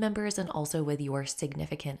family members, and also with your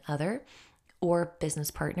significant other or business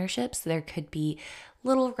partnerships. There could be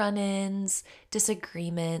little run-ins,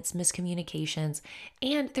 disagreements, miscommunications,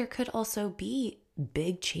 and there could also be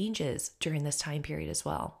big changes during this time period as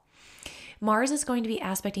well. Mars is going to be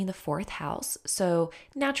aspecting the 4th house. So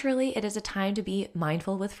naturally, it is a time to be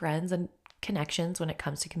mindful with friends and connections when it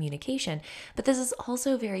comes to communication, but this is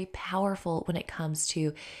also very powerful when it comes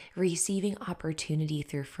to receiving opportunity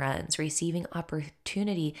through friends, receiving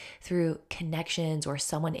opportunity through connections or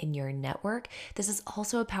someone in your network. This is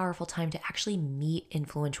also a powerful time to actually meet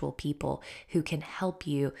influential people who can help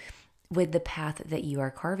you with the path that you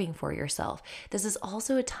are carving for yourself. This is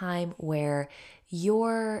also a time where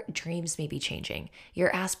your dreams may be changing.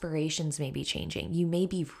 Your aspirations may be changing. You may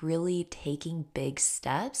be really taking big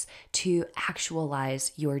steps to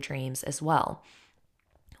actualize your dreams as well.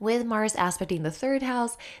 With Mars aspecting the 3rd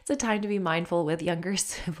house, it's a time to be mindful with younger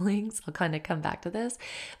siblings. I'll kind of come back to this,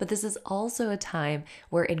 but this is also a time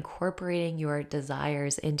where incorporating your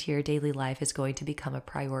desires into your daily life is going to become a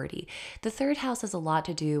priority. The 3rd house has a lot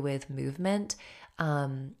to do with movement,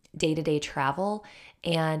 day-to-day travel,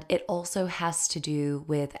 and it also has to do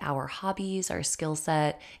with our hobbies, our skill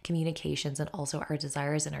set, communications, and also our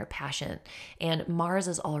desires and our passion. And Mars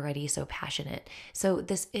is already so passionate. So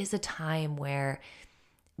this is a time where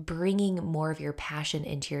bringing more of your passion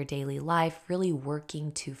into your daily life, really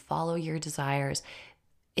working to follow your desires,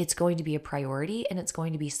 it's going to be a priority and it's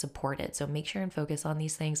going to be supported. So make sure and focus on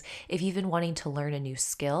these things. If you've been wanting to learn a new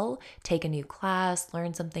skill, take a new class,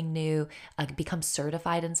 learn something new, become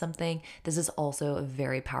certified in something, this is also a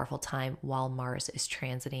very powerful time while Mars is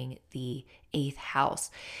transiting the 8th house.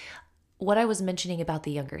 What I was mentioning about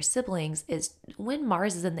the younger siblings is when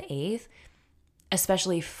Mars is in the 8th,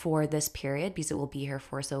 especially for this period, because it will be here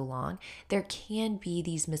for so long, there can be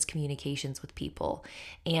these miscommunications with people.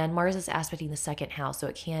 And Mars is aspecting the 2nd house, so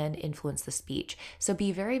it can influence the speech. So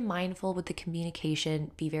be very mindful with the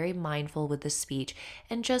communication, be very mindful with the speech,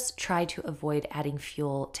 and just try to avoid adding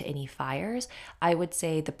fuel to any fires. I would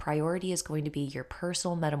say the priority is going to be your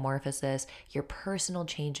personal metamorphosis, your personal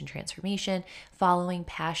change and transformation, following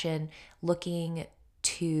passion, looking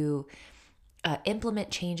to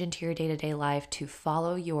implement change into your day-to-day life, to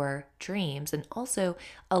follow your dreams, and also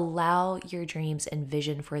allow your dreams and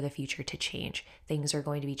vision for the future to change. Things are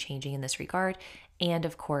going to be changing in this regard. And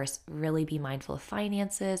of course, really be mindful of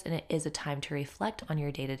finances, and it is a time to reflect on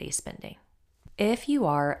your day-to-day spending. If you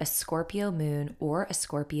are a Scorpio moon or a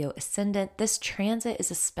Scorpio ascendant, this transit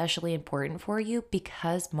is especially important for you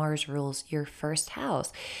because Mars rules your 1st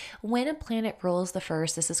house. When a planet rules the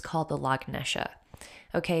 1st, this is called the Lagnesha.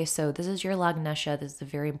 Okay, so this is your Lagnesha. This is a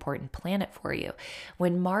very important planet for you.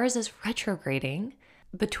 When Mars is retrograding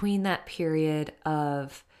between that period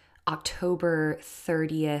of October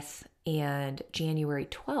 30th and January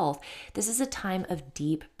 12th, this is a time of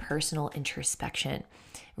deep personal introspection,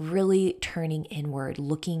 really turning inward,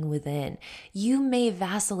 looking within. You may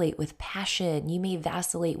vacillate with passion. You may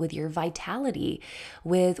vacillate with your vitality,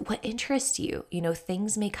 with what interests you.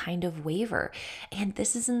 Things may kind of waver. And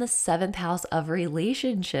this is in the 7th house of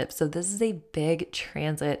relationships. So this is a big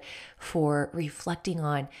transit for reflecting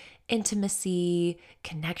on intimacy,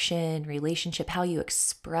 connection, relationship, how you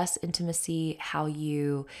express intimacy, how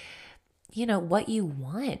you what you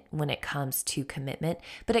want when it comes to commitment,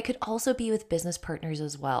 but it could also be with business partners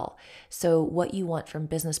as well. So what you want from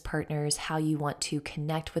business partners, how you want to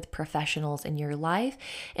connect with professionals in your life.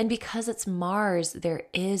 And because it's Mars, there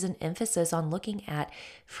is an emphasis on looking at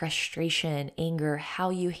frustration, anger, how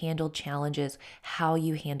you handle challenges, how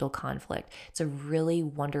you handle conflict. It's a really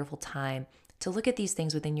wonderful time to look at these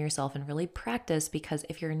things within yourself and really practice, because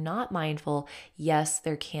if you're not mindful, yes,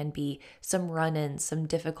 there can be some run-ins, some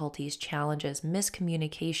difficulties, challenges,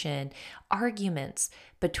 miscommunication, arguments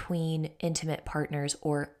between intimate partners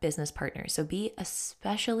or business partners. So be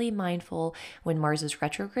especially mindful when Mars is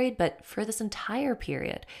retrograde, but for this entire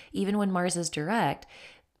period, even when Mars is direct,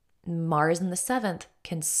 Mars in the seventh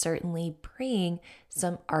can certainly bring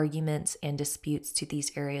some arguments and disputes to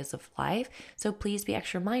these areas of life. So please be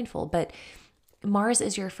extra mindful. But Mars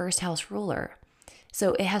is your first house ruler.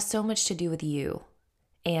 So it has so much to do with you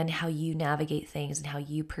and how you navigate things and how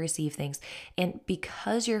you perceive things. And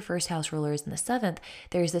because your first house ruler is in the seventh,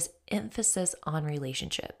 there's this emphasis on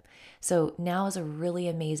relationship. So now is a really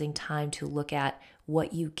amazing time to look at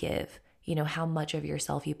what you give. How much of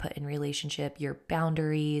yourself you put in relationship, your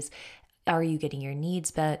boundaries. Are you getting your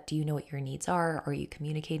needs met? Do you know what your needs are? Are you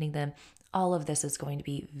communicating them? All of this is going to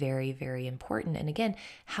be very, very important. And again,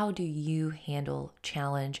 how do you handle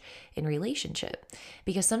challenge in relationship?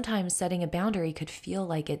 Because sometimes setting a boundary could feel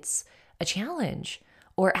like it's a challenge,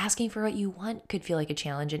 or asking for what you want could feel like a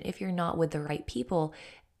challenge. And if you're not with the right people,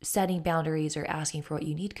 setting boundaries or asking for what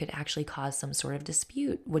you need could actually cause some sort of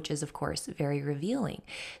dispute, which is, of course, very revealing.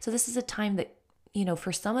 So this is a time that,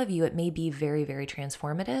 for some of you, it may be very, very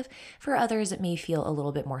transformative. For others, it may feel a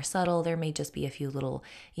little bit more subtle. There may just be a few little,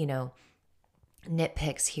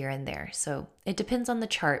 nitpicks here and there. So it depends on the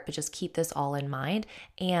chart, but just keep this all in mind.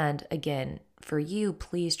 And again, for you,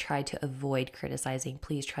 please try to avoid criticizing.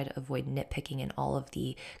 Please try to avoid nitpicking in all of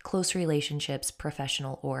the close relationships,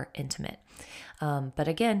 professional or intimate. But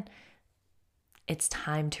again, it's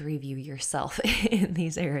time to review yourself in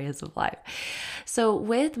these areas of life. So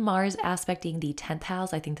with Mars aspecting the 10th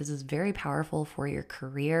house, I think this is very powerful for your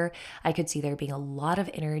career. I could see there being a lot of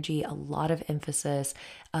energy, a lot of emphasis,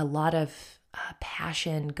 a lot of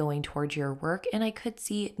passion going towards your work. And I could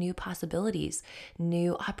see new possibilities,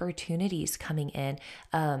 new opportunities coming in.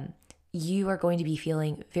 You are going to be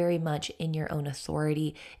feeling very much in your own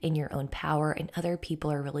authority, in your own power, and other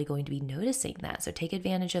people are really going to be noticing that. So take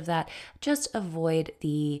advantage of that. Just avoid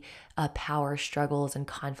the power struggles and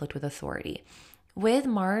conflict with authority. With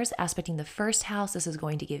Mars aspecting the first house, this is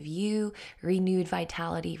going to give you renewed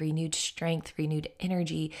vitality, renewed strength, renewed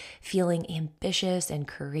energy, feeling ambitious and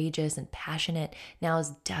courageous and passionate. Now is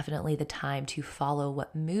definitely the time to follow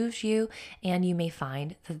what moves you, and you may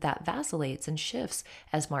find that vacillates and shifts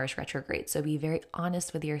as Mars retrogrades. So be very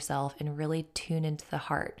honest with yourself and really tune into the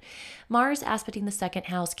heart. Mars aspecting the second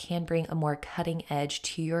house can bring a more cutting edge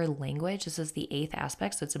to your language. This is the 8th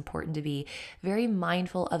aspect, so it's important to be very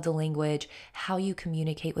mindful of the language, how you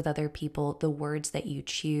communicate with other people, the words that you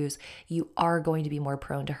choose. You are going to be more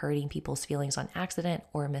prone to hurting people's feelings on accident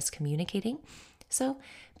or miscommunicating. So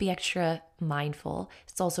be extra mindful.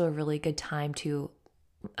 It's also a really good time to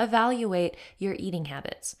evaluate your eating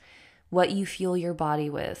habits, what you fuel your body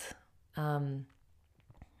with.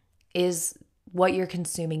 Is what you're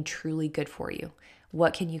consuming truly good for you?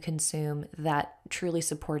 What can you consume that truly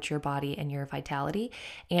supports your body and your vitality?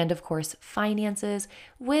 And of course, finances.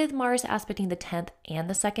 With Mars aspecting the 10th and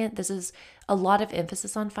the 2nd, this is a lot of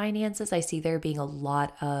emphasis on finances. I see there being a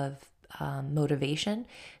lot of motivation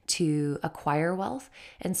to acquire wealth.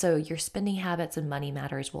 And so your spending habits and money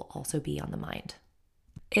matters will also be on the mind.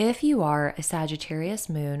 If you are a Sagittarius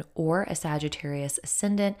moon or a Sagittarius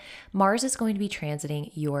ascendant, Mars is going to be transiting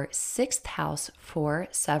your 6th house for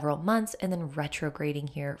several months and then retrograding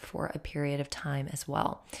here for a period of time as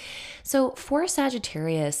well. So for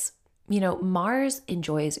Sagittarius, Mars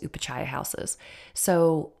enjoys Upachaya houses.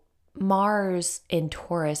 So Mars in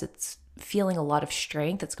Taurus, it's feeling a lot of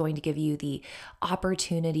strength. It's going to give you the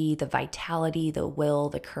opportunity, the vitality, the will,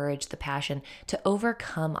 the courage, the passion to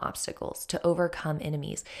overcome obstacles, to overcome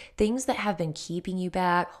enemies, things that have been keeping you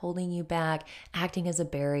back, holding you back, acting as a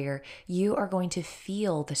barrier. You are going to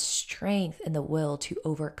feel the strength and the will to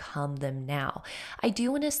overcome them now. I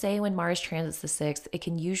do want to say when Mars transits the 6th, it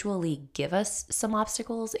can usually give us some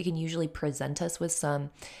obstacles. It can usually present us with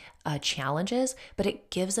some challenges, but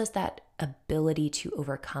it gives us that ability to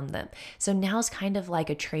overcome them. So now is kind of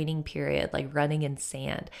like a training period, like running in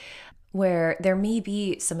sand, where there may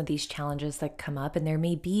be some of these challenges that come up and there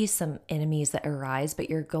may be some enemies that arise, but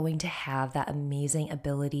you're going to have that amazing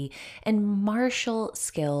ability and martial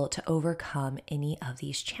skill to overcome any of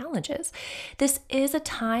these challenges. This is a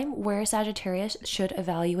time where Sagittarius should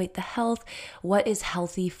evaluate the health, what is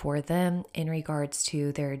healthy for them in regards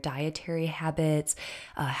to their dietary habits,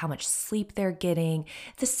 how much sleep they're getting.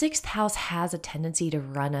 The 6th house has a tendency to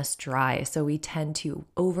run us dry, so we tend to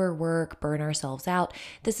overwork, burn ourselves out.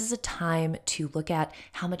 This is a time time to look at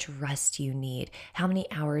how much rest you need, how many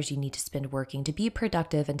hours you need to spend working to be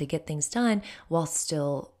productive and to get things done while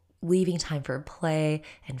still leaving time for play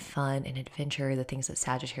and fun and adventure, the things that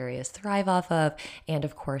Sagittarius thrive off of, and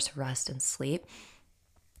of course, rest and sleep.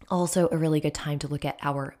 Also, a really good time to look at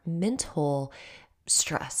our mental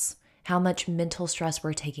stress, how much mental stress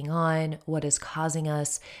we're taking on, what is causing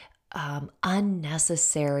us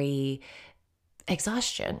unnecessary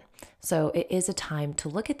exhaustion. So it is a time to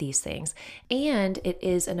look at these things, and it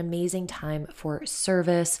is an amazing time for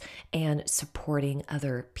service and supporting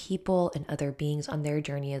other people and other beings on their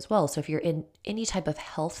journey as well. So if you're in any type of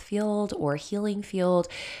health field or healing field,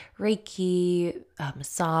 Reiki,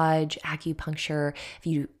 massage, acupuncture, if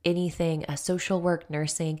you do anything, social work,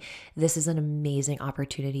 nursing, this is an amazing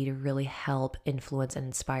opportunity to really help influence and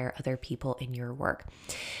inspire other people in your work.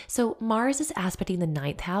 So Mars is aspecting the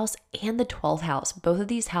 9th house and the 12th house. Both of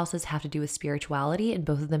these houses have to do with spirituality, and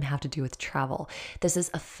both of them have to do with travel. This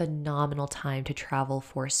is a phenomenal time to travel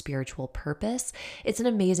for spiritual purpose. It's an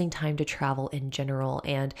amazing time to travel in general.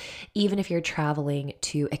 And even if you're traveling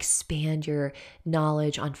to expand your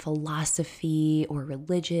knowledge on philosophy or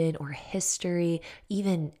religion or history,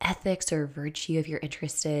 even ethics or virtue, if you're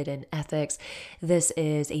interested in ethics, this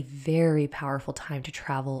is a very powerful time to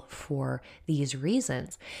travel for these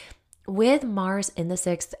reasons. With Mars in the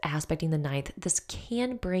 6th aspecting the 9th, this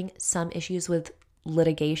can bring some issues with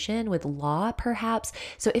litigation, with law perhaps.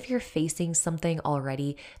 So if you're facing something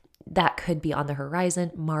already that could be on the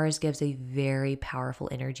horizon, Mars gives a very powerful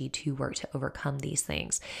energy to work to overcome these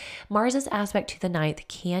things. Mars's aspect to the 9th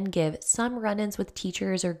can give some run-ins with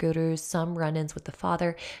teachers or gurus, some run-ins with the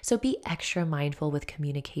father. So be extra mindful with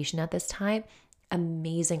communication at this time.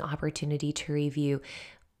 Amazing opportunity to review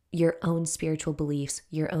your own spiritual beliefs,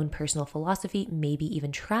 your own personal philosophy, maybe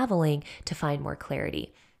even traveling to find more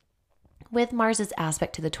clarity. With Mars's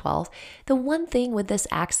aspect to the 12th, the one thing with this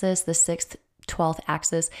axis, the 6th, 12th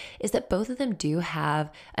axis, is that both of them do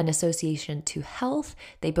have an association to health.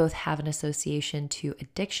 They both have an association to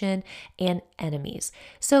addiction and enemies.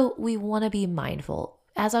 So we want to be mindful.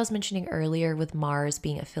 As I was mentioning earlier, with Mars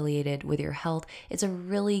being affiliated with your health, it's a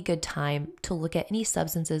really good time to look at any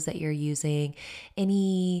substances that you're using,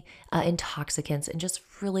 any intoxicants, and just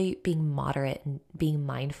really being moderate and being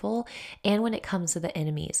mindful. And when it comes to the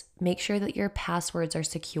enemies, make sure that your passwords are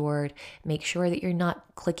secured. Make sure that you're not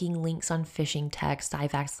clicking links on phishing text.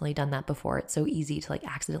 I've accidentally done that before. It's so easy to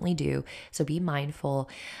accidentally do. So be mindful.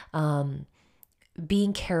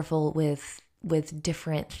 Being careful with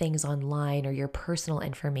different things online or your personal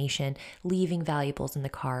information, leaving valuables in the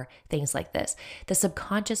car, things like this. The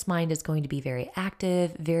subconscious mind is going to be very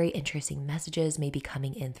active, very interesting messages may be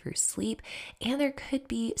coming in through sleep, and there could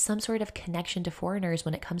be some sort of connection to foreigners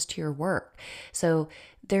when it comes to your work. So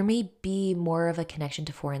there may be more of a connection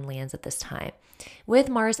to foreign lands at this time. With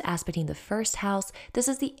Mars aspecting the 1st house, this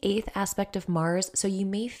is the 8th aspect of Mars, so you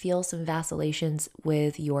may feel some vacillations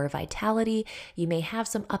with your vitality. You may have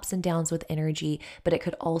some ups and downs with energy, but it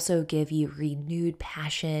could also give you renewed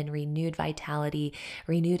passion, renewed vitality,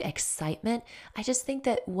 renewed excitement. I just think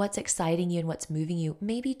that what's exciting you and what's moving you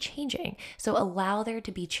may be changing. So allow there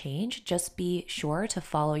to be change. Just be sure to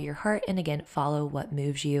follow your heart, and again, follow what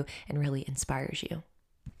moves you and really inspires you.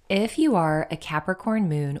 If you are a Capricorn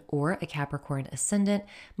moon or a Capricorn ascendant,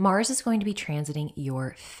 Mars is going to be transiting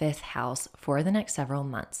your 5th house for the next several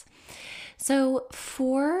months. So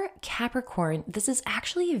for Capricorn, this is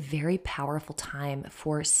actually a very powerful time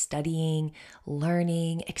for studying,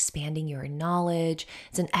 learning, expanding your knowledge.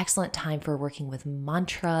 It's an excellent time for working with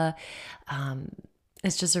mantra.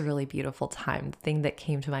 It's just a really beautiful time. The thing that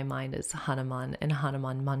came to my mind is Hanuman and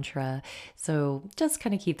Hanuman mantra. So just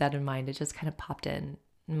kind of keep that in mind. It just kind of popped in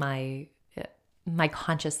my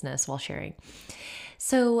consciousness while sharing.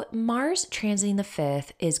 So Mars transiting the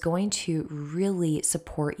 5th is going to really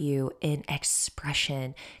support you in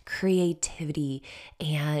expression, creativity,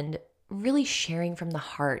 and really sharing from the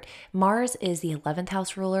heart. Mars is the 11th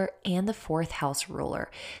house ruler and the 4th house ruler.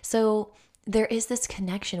 So there is this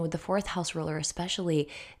connection with the 4th house ruler, especially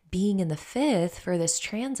being in the 5th for this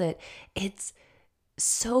transit. It's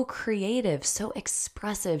so creative, so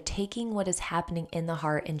expressive, taking what is happening in the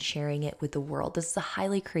heart and sharing it with the world. This is a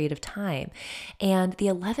highly creative time. And the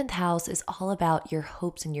 11th house is all about your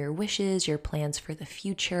hopes and your wishes, your plans for the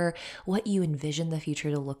future, what you envision the future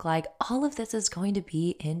to look like. All of this is going to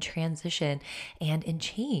be in transition and in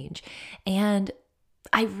change. And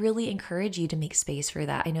I really encourage you to make space for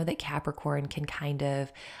that. I know that Capricorn can kind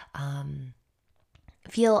of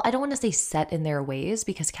feel, I don't want to say set in their ways,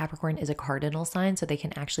 because Capricorn is a cardinal sign, so they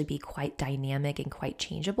can actually be quite dynamic and quite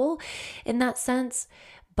changeable in that sense.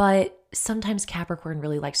 But sometimes Capricorn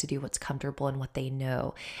really likes to do what's comfortable and what they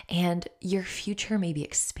know. And your future may be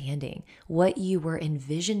expanding. What you were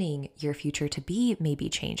envisioning your future to be may be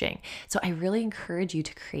changing. So I really encourage you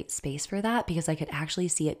to create space for that, because I could actually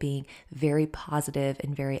see it being very positive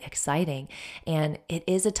and very exciting. And it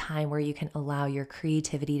is a time where you can allow your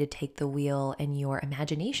creativity to take the wheel and your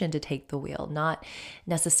imagination to take the wheel, not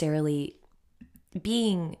necessarily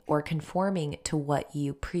being or conforming to what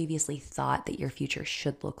you previously thought that your future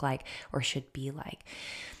should look like or should be like.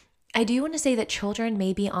 I do want to say that children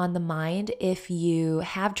may be on the mind. If you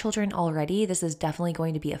have children already, this is definitely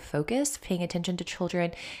going to be a focus, paying attention to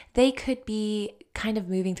children. They could be kind of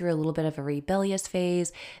moving through a little bit of a rebellious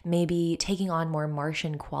phase, maybe taking on more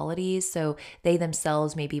Martian qualities. So they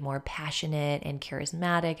themselves may be more passionate and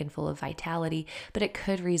charismatic and full of vitality, but it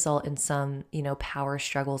could result in some, power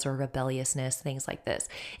struggles or rebelliousness, things like this.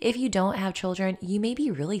 If you don't have children, you may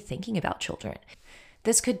be really thinking about children.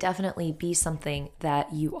 This could definitely be something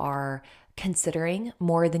that you are considering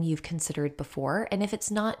more than you've considered before. And if it's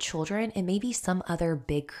not children, it may be some other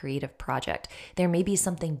big creative project. There may be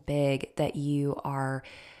something big that you are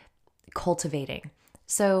cultivating.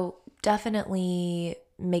 So definitely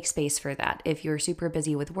make space for that. If you're super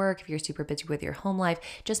busy with work, if you're super busy with your home life,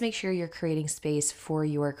 just make sure you're creating space for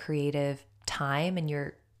your creative time and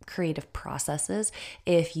your creative processes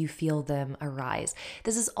if you feel them arise.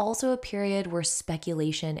 This is also a period where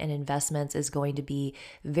speculation and investments is going to be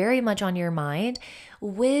very much on your mind,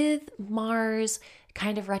 with Mars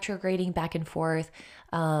kind of retrograding back and forth.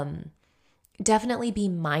 Definitely be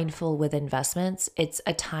mindful with investments. It's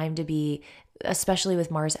a time to be, especially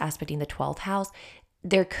with Mars aspecting the 12th house,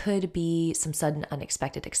 there could be some sudden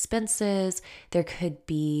unexpected expenses. There could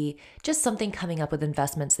be just something coming up with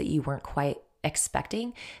investments that you weren't quite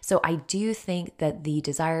expecting. So I do think that the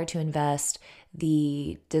desire to invest,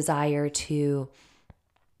 the desire to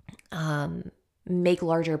make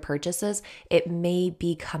larger purchases, it may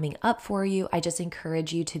be coming up for you. I just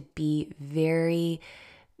encourage you to be very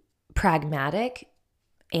pragmatic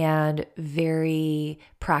and very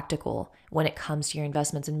practical when it comes to your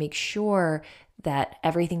investments, and make sure that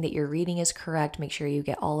everything that you're reading is correct. Make sure you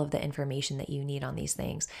get all of the information that you need on these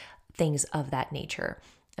things of that nature.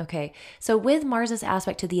 Okay, so with Mars's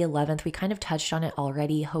aspect to the 11th, we kind of touched on it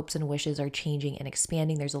already. Hopes and wishes are changing and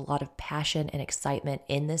expanding. There's a lot of passion and excitement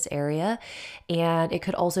in this area. And it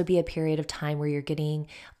could also be a period of time where you're getting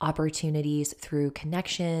opportunities through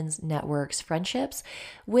connections, networks, friendships.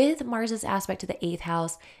 With Mars's aspect to the 8th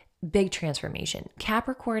house, big transformation.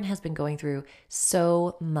 Capricorn has been going through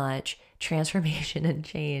so much transformation and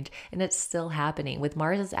change, and it's still happening. With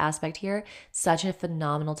Mars's aspect here, such a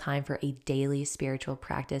phenomenal time for a daily spiritual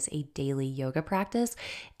practice, a daily yoga practice.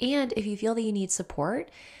 And if you feel that you need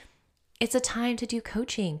support, it's a time to do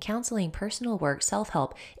coaching, counseling, personal work,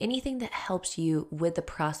 self-help, anything that helps you with the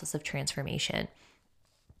process of transformation.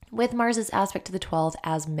 With Mars's aspect to the 12th,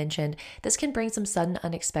 as mentioned, this can bring some sudden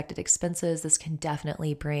unexpected expenses. This can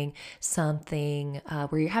definitely bring something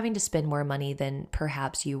where you're having to spend more money than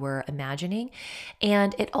perhaps you were imagining.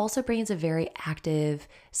 And it also brings a very active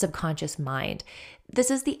subconscious mind.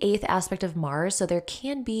 This is the 8th aspect of Mars, so there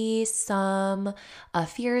can be some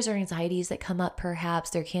fears or anxieties that come up perhaps.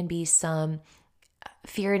 There can be some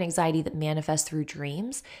fear and anxiety that manifest through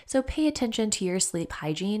dreams. So pay attention to your sleep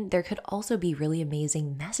hygiene. There could also be really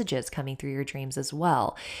amazing messages coming through your dreams as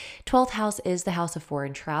well. 12th house is the house of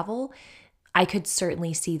foreign travel. I could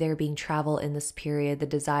certainly see there being travel in this period, the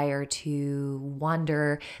desire to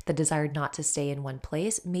wander, the desire not to stay in one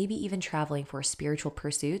place, maybe even traveling for spiritual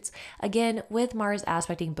pursuits. Again, with Mars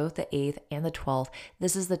aspecting both the 8th and the 12th,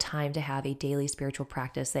 this is the time to have a daily spiritual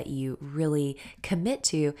practice that you really commit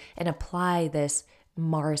to and apply this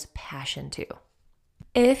Mars passion to.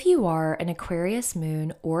 If you are an Aquarius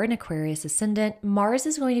moon or an Aquarius ascendant, Mars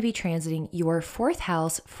is going to be transiting your 4th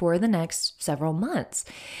house for the next several months.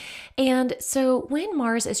 And so when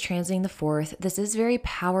Mars is transiting the 4th, this is very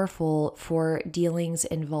powerful for dealings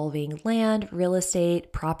involving land, real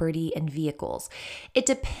estate, property, and vehicles. It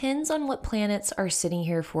depends on what planets are sitting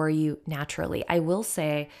here for you naturally. I will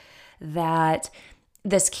say that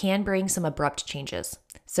this can bring some abrupt changes.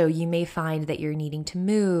 So you may find that you're needing to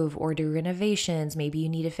move or do renovations. Maybe you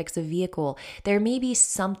need to fix a vehicle. There may be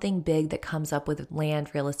something big that comes up with land,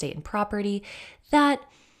 real estate, and property that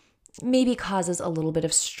maybe causes a little bit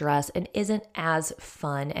of stress and isn't as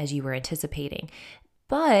fun as you were anticipating.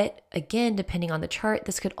 But again, depending on the chart,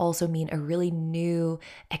 this could also mean a really new,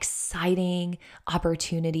 exciting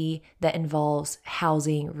opportunity that involves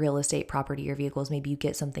housing, real estate, property, or vehicles. Maybe you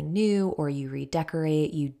get something new or you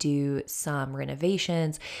redecorate, you do some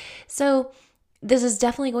renovations. So This is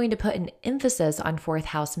definitely going to put an emphasis on fourth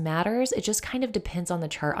house matters. It just kind of depends on the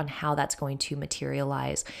chart on how that's going to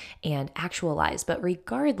materialize and actualize. But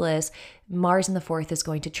regardless, Mars in the fourth is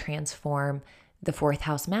going to transform the fourth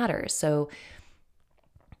house matters. So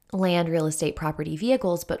land, real estate, property,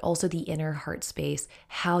 vehicles, but also the inner heart space,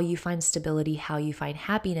 how you find stability, how you find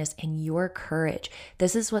happiness, and your courage.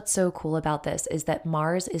 This is what's so cool about this, is that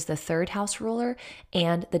Mars is the third house ruler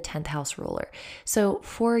and the 10th house ruler. So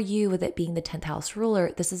for you, with it being the 10th house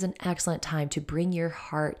ruler, this is an excellent time to bring your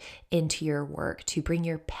heart into your work, to bring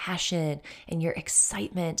your passion and your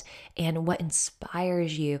excitement and what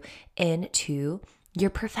inspires you into your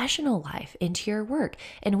professional life, into your work.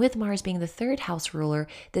 And with Mars being the third house ruler,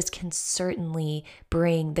 this can certainly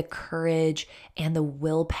bring the courage and the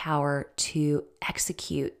willpower to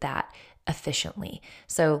execute that efficiently.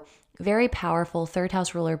 So very powerful. Third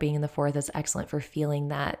house ruler being in the fourth is excellent for feeling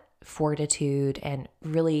that fortitude and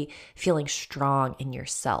really feeling strong in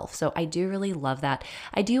yourself. So I do really love that.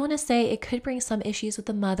 I do want to say it could bring some issues with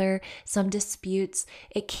the mother, some disputes.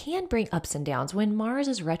 It can bring ups and downs. When Mars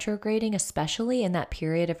is retrograding, especially in that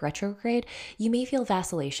period of retrograde, you may feel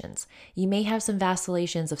vacillations. You may have some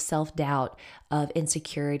vacillations of self-doubt, of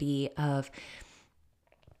insecurity, of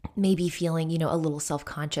maybe feeling, a little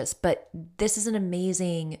self-conscious. But this is an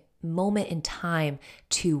amazing moment in time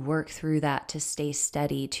to work through that, to stay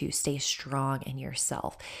steady, to stay strong in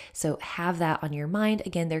yourself. So have that on your mind.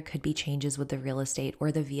 Again, there could be changes with the real estate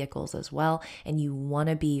or the vehicles as well. And you want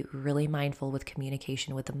to be really mindful with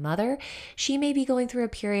communication with the mother. She may be going through a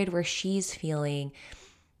period where she's feeling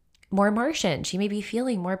more Martian. She may be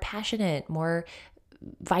feeling more passionate, more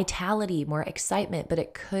vitality, more excitement, but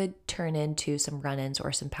it could turn into some run-ins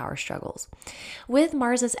or some power struggles. With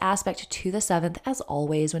Mars's aspect to the seventh, as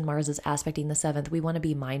always, when Mars is aspecting the seventh, we want to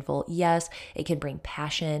be mindful. Yes, it can bring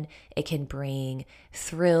passion, it can bring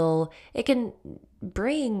thrill, it can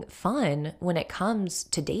bring fun when it comes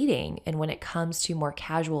to dating and when it comes to more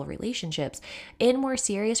casual relationships. In more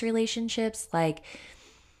serious relationships, like,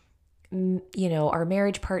 our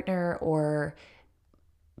marriage partner or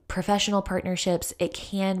professional partnerships, it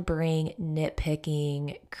can bring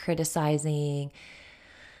nitpicking, criticizing,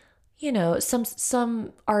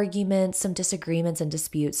 some arguments, some disagreements and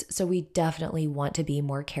disputes. So we definitely want to be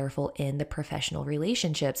more careful in the professional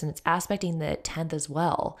relationships, and it's aspecting the 10th as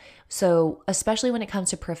well. So especially when it comes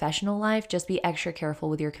to professional life, just be extra careful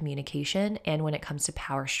with your communication and when it comes to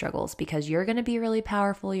power struggles, because you're going to be really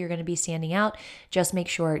powerful, you're going to be standing out. Just make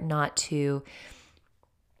sure not to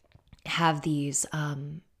have these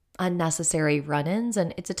unnecessary run-ins,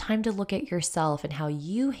 and it's a time to look at yourself and how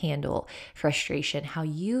you handle frustration, how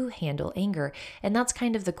you handle anger. And that's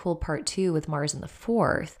kind of the cool part too with Mars in the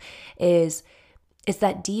fourth, is it's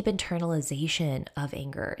that deep internalization of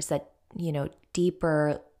anger. It's that,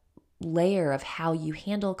 deeper layer of how you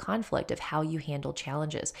handle conflict, of how you handle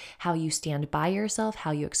challenges, how you stand by yourself, how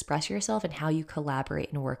you express yourself, and how you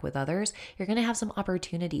collaborate and work with others. You're going to have some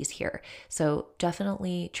opportunities here. So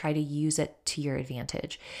definitely try to use it to your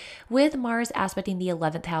advantage. With Mars aspecting the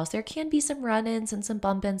 11th house, there can be some run-ins and some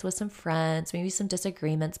bump-ins with some friends, maybe some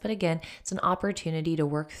disagreements, but again, it's an opportunity to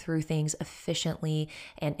work through things efficiently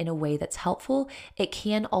and in a way that's helpful. It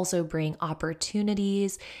can also bring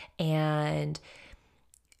opportunities and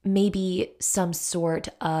maybe some sort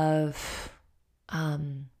of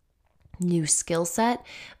new skill set,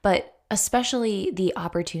 but especially the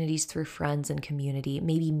opportunities through friends and community,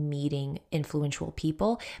 maybe meeting influential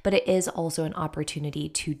people, but it is also an opportunity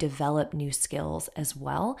to develop new skills as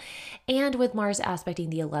well. And with Mars aspecting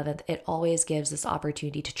the 11th, it always gives this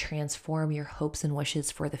opportunity to transform your hopes and wishes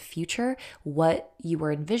for the future, what you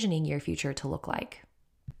were envisioning your future to look like.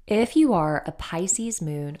 If you are a Pisces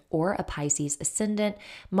moon or a Pisces ascendant,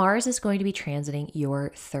 Mars is going to be transiting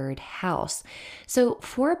your third house. So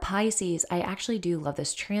for Pisces, I actually do love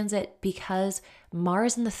this transit because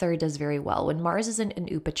Mars in the third does very well. When Mars is in an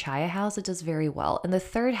Upachaya house, it does very well. And the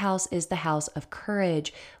third house is the house of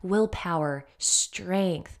courage, willpower,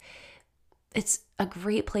 strength. It's a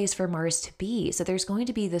great place for Mars to be. So there's going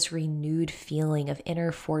to be this renewed feeling of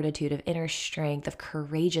inner fortitude, of inner strength, of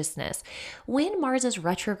courageousness. When Mars is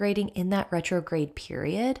retrograding in that retrograde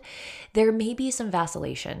period, there may be some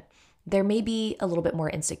vacillation. There may be a little bit more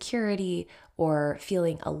insecurity or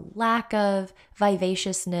feeling a lack of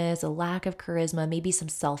vivaciousness, a lack of charisma, maybe some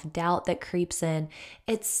self-doubt that creeps in.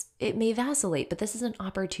 It may vacillate, but this is an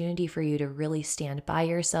opportunity for you to really stand by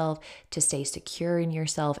yourself, to stay secure in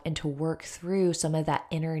yourself, and to work through some of that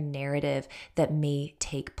inner narrative that may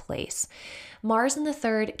take place. Mars in the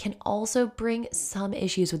third can also bring some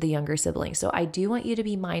issues with the younger siblings. So I do want you to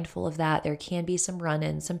be mindful of that. There can be some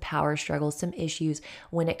run-ins, some power struggles, some issues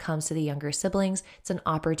when it comes to the the younger siblings, it's an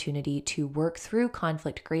opportunity to work through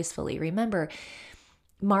conflict gracefully. Remember,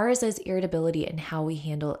 Mars is irritability and how we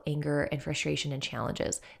handle anger and frustration and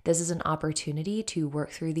challenges. This is an opportunity to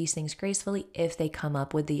work through these things gracefully if they come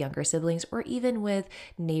up with the younger siblings or even with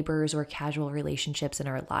neighbors or casual relationships in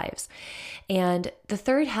our lives. And the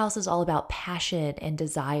third house is all about passion and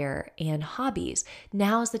desire and hobbies.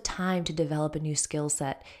 Now is the time to develop a new skill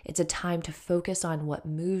set. It's a time to focus on what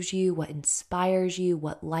moves you, what inspires you,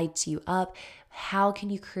 what lights you up. How can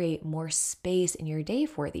you create more space in your day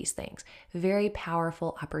for these things? Very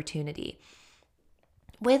powerful opportunity.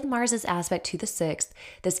 With Mars's aspect to the 6th,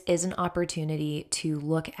 this is an opportunity to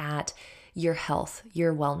look at your health,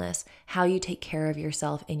 your wellness, how you take care of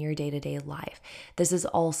yourself in your day-to-day life. This is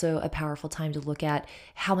also a powerful time to look at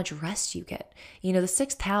how much rest you get. The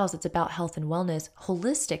 6th house, it's about health and wellness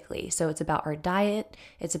holistically. So it's about our diet,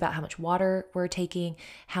 it's about how much water we're taking,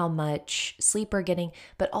 how much sleep we're getting,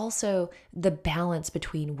 but also the balance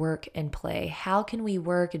between work and play. How can we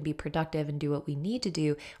work and be productive and do what we need to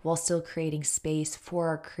do while still creating space for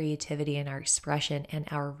our creativity and our expression and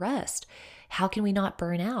our rest? How can we not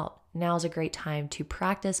burn out? Now is a great time to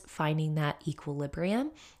practice finding that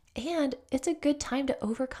equilibrium. And it's a good time to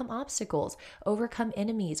overcome obstacles, overcome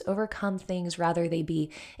enemies, overcome things, rather they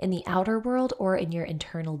be in the outer world or in your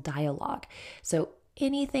internal dialogue. So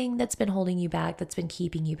anything that's been holding you back, that's been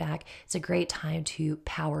keeping you back, it's a great time to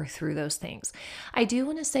power through those things. I do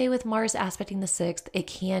want to say with Mars aspecting the 6th, it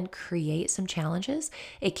can create some challenges,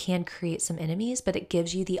 it can create some enemies, but it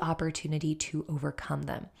gives you the opportunity to overcome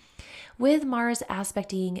them. With Mars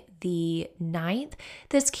aspecting the 9th,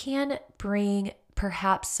 this can bring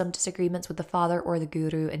perhaps some disagreements with the father or the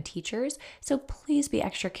guru and teachers. So please be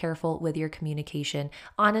extra careful with your communication.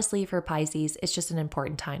 Honestly, for Pisces, it's just an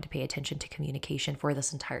important time to pay attention to communication for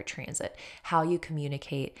this entire transit. How you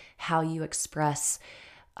communicate, how you express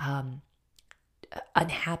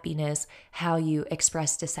unhappiness, how you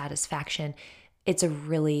express dissatisfaction. It's a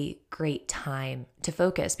really great time to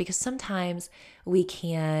focus because sometimes we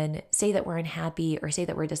can say that we're unhappy or say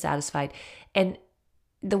that we're dissatisfied, and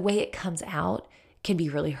the way it comes out can be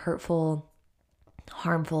really hurtful,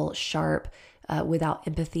 harmful, sharp, without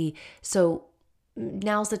empathy. So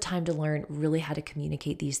now's the time to learn really how to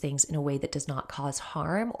communicate these things in a way that does not cause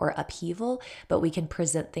harm or upheaval, but we can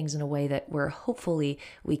present things in a way that where hopefully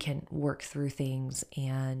we can work through things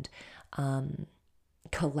and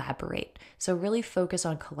collaborate. So really focus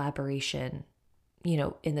on collaboration,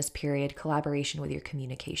 in this period, collaboration with your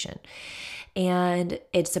communication. And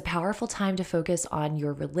it's a powerful time to focus on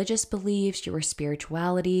your religious beliefs, your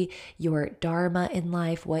spirituality, your dharma in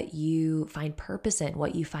life, what you find purpose in,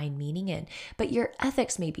 what you find meaning in. But your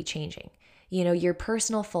ethics may be changing. Your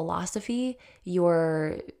personal philosophy,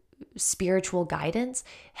 your spiritual guidance,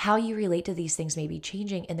 how you relate to these things may be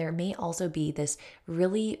changing. And there may also be this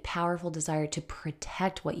really powerful desire to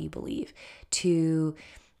protect what you believe, to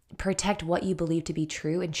protect what you believe to be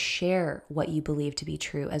true and share what you believe to be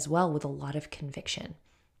true as well with a lot of conviction.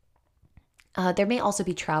 There may also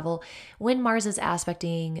be travel. When Mars is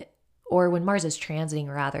aspecting, or when Mars is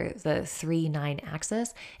transiting rather, the 3-9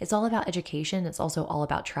 axis, it's all about education. It's also all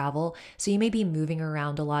about travel. So you may be moving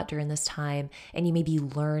around a lot during this time and you may be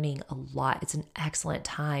learning a lot. It's an excellent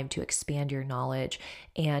time to expand your knowledge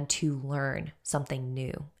and to learn something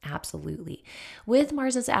new. Absolutely. With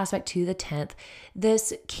Mars's aspect to the 10th,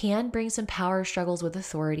 this can bring some power struggles with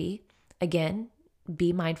authority. Again,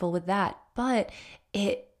 be mindful with that, but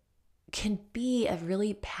it can be a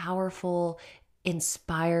really powerful,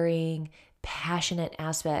 inspiring, passionate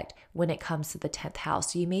aspect when it comes to the 10th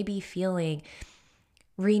house. So you may be feeling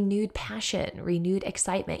renewed passion, renewed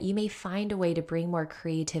excitement. You may find a way to bring more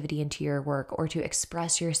creativity into your work or to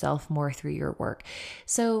express yourself more through your work.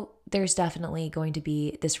 So there's definitely going to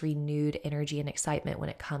be this renewed energy and excitement when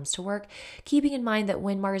it comes to work, keeping in mind that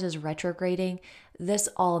when Mars is retrograding, this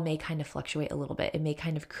all may kind of fluctuate a little bit. It may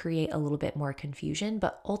kind of create a little bit more confusion,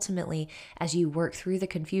 but ultimately, as you work through the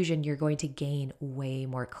confusion, you're going to gain way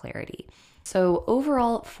more clarity. So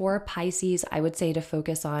overall, for Pisces, I would say to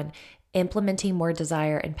focus on implementing more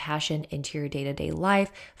desire and passion into your day-to-day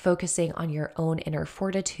life, focusing on your own inner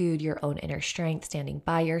fortitude, your own inner strength, standing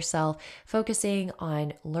by yourself, focusing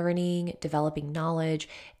on learning, developing knowledge,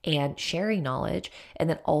 and sharing knowledge, and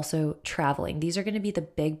then also traveling. These are going to be the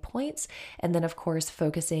big points. And then, of course,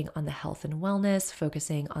 focusing on the health and wellness,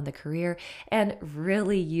 focusing on the career, and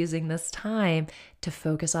really using this time to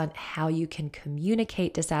focus on how you can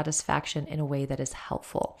communicate dissatisfaction in a way that is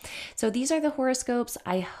helpful. So these are the horoscopes.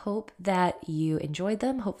 I hope that you enjoyed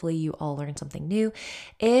them. Hopefully you all learned something new.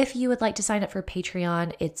 If you would like to sign up for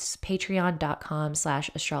Patreon, it's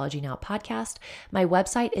patreon.com/astrologynowpodcast. My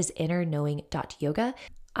website is innerknowing.yoga.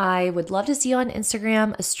 I would love to see you on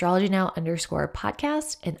Instagram,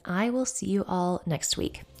 astrologynow_podcast, and I will see you all next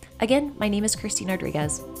week. Again, my name is Christine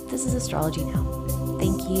Rodriguez. This is Astrology Now.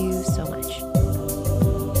 Thank you so much.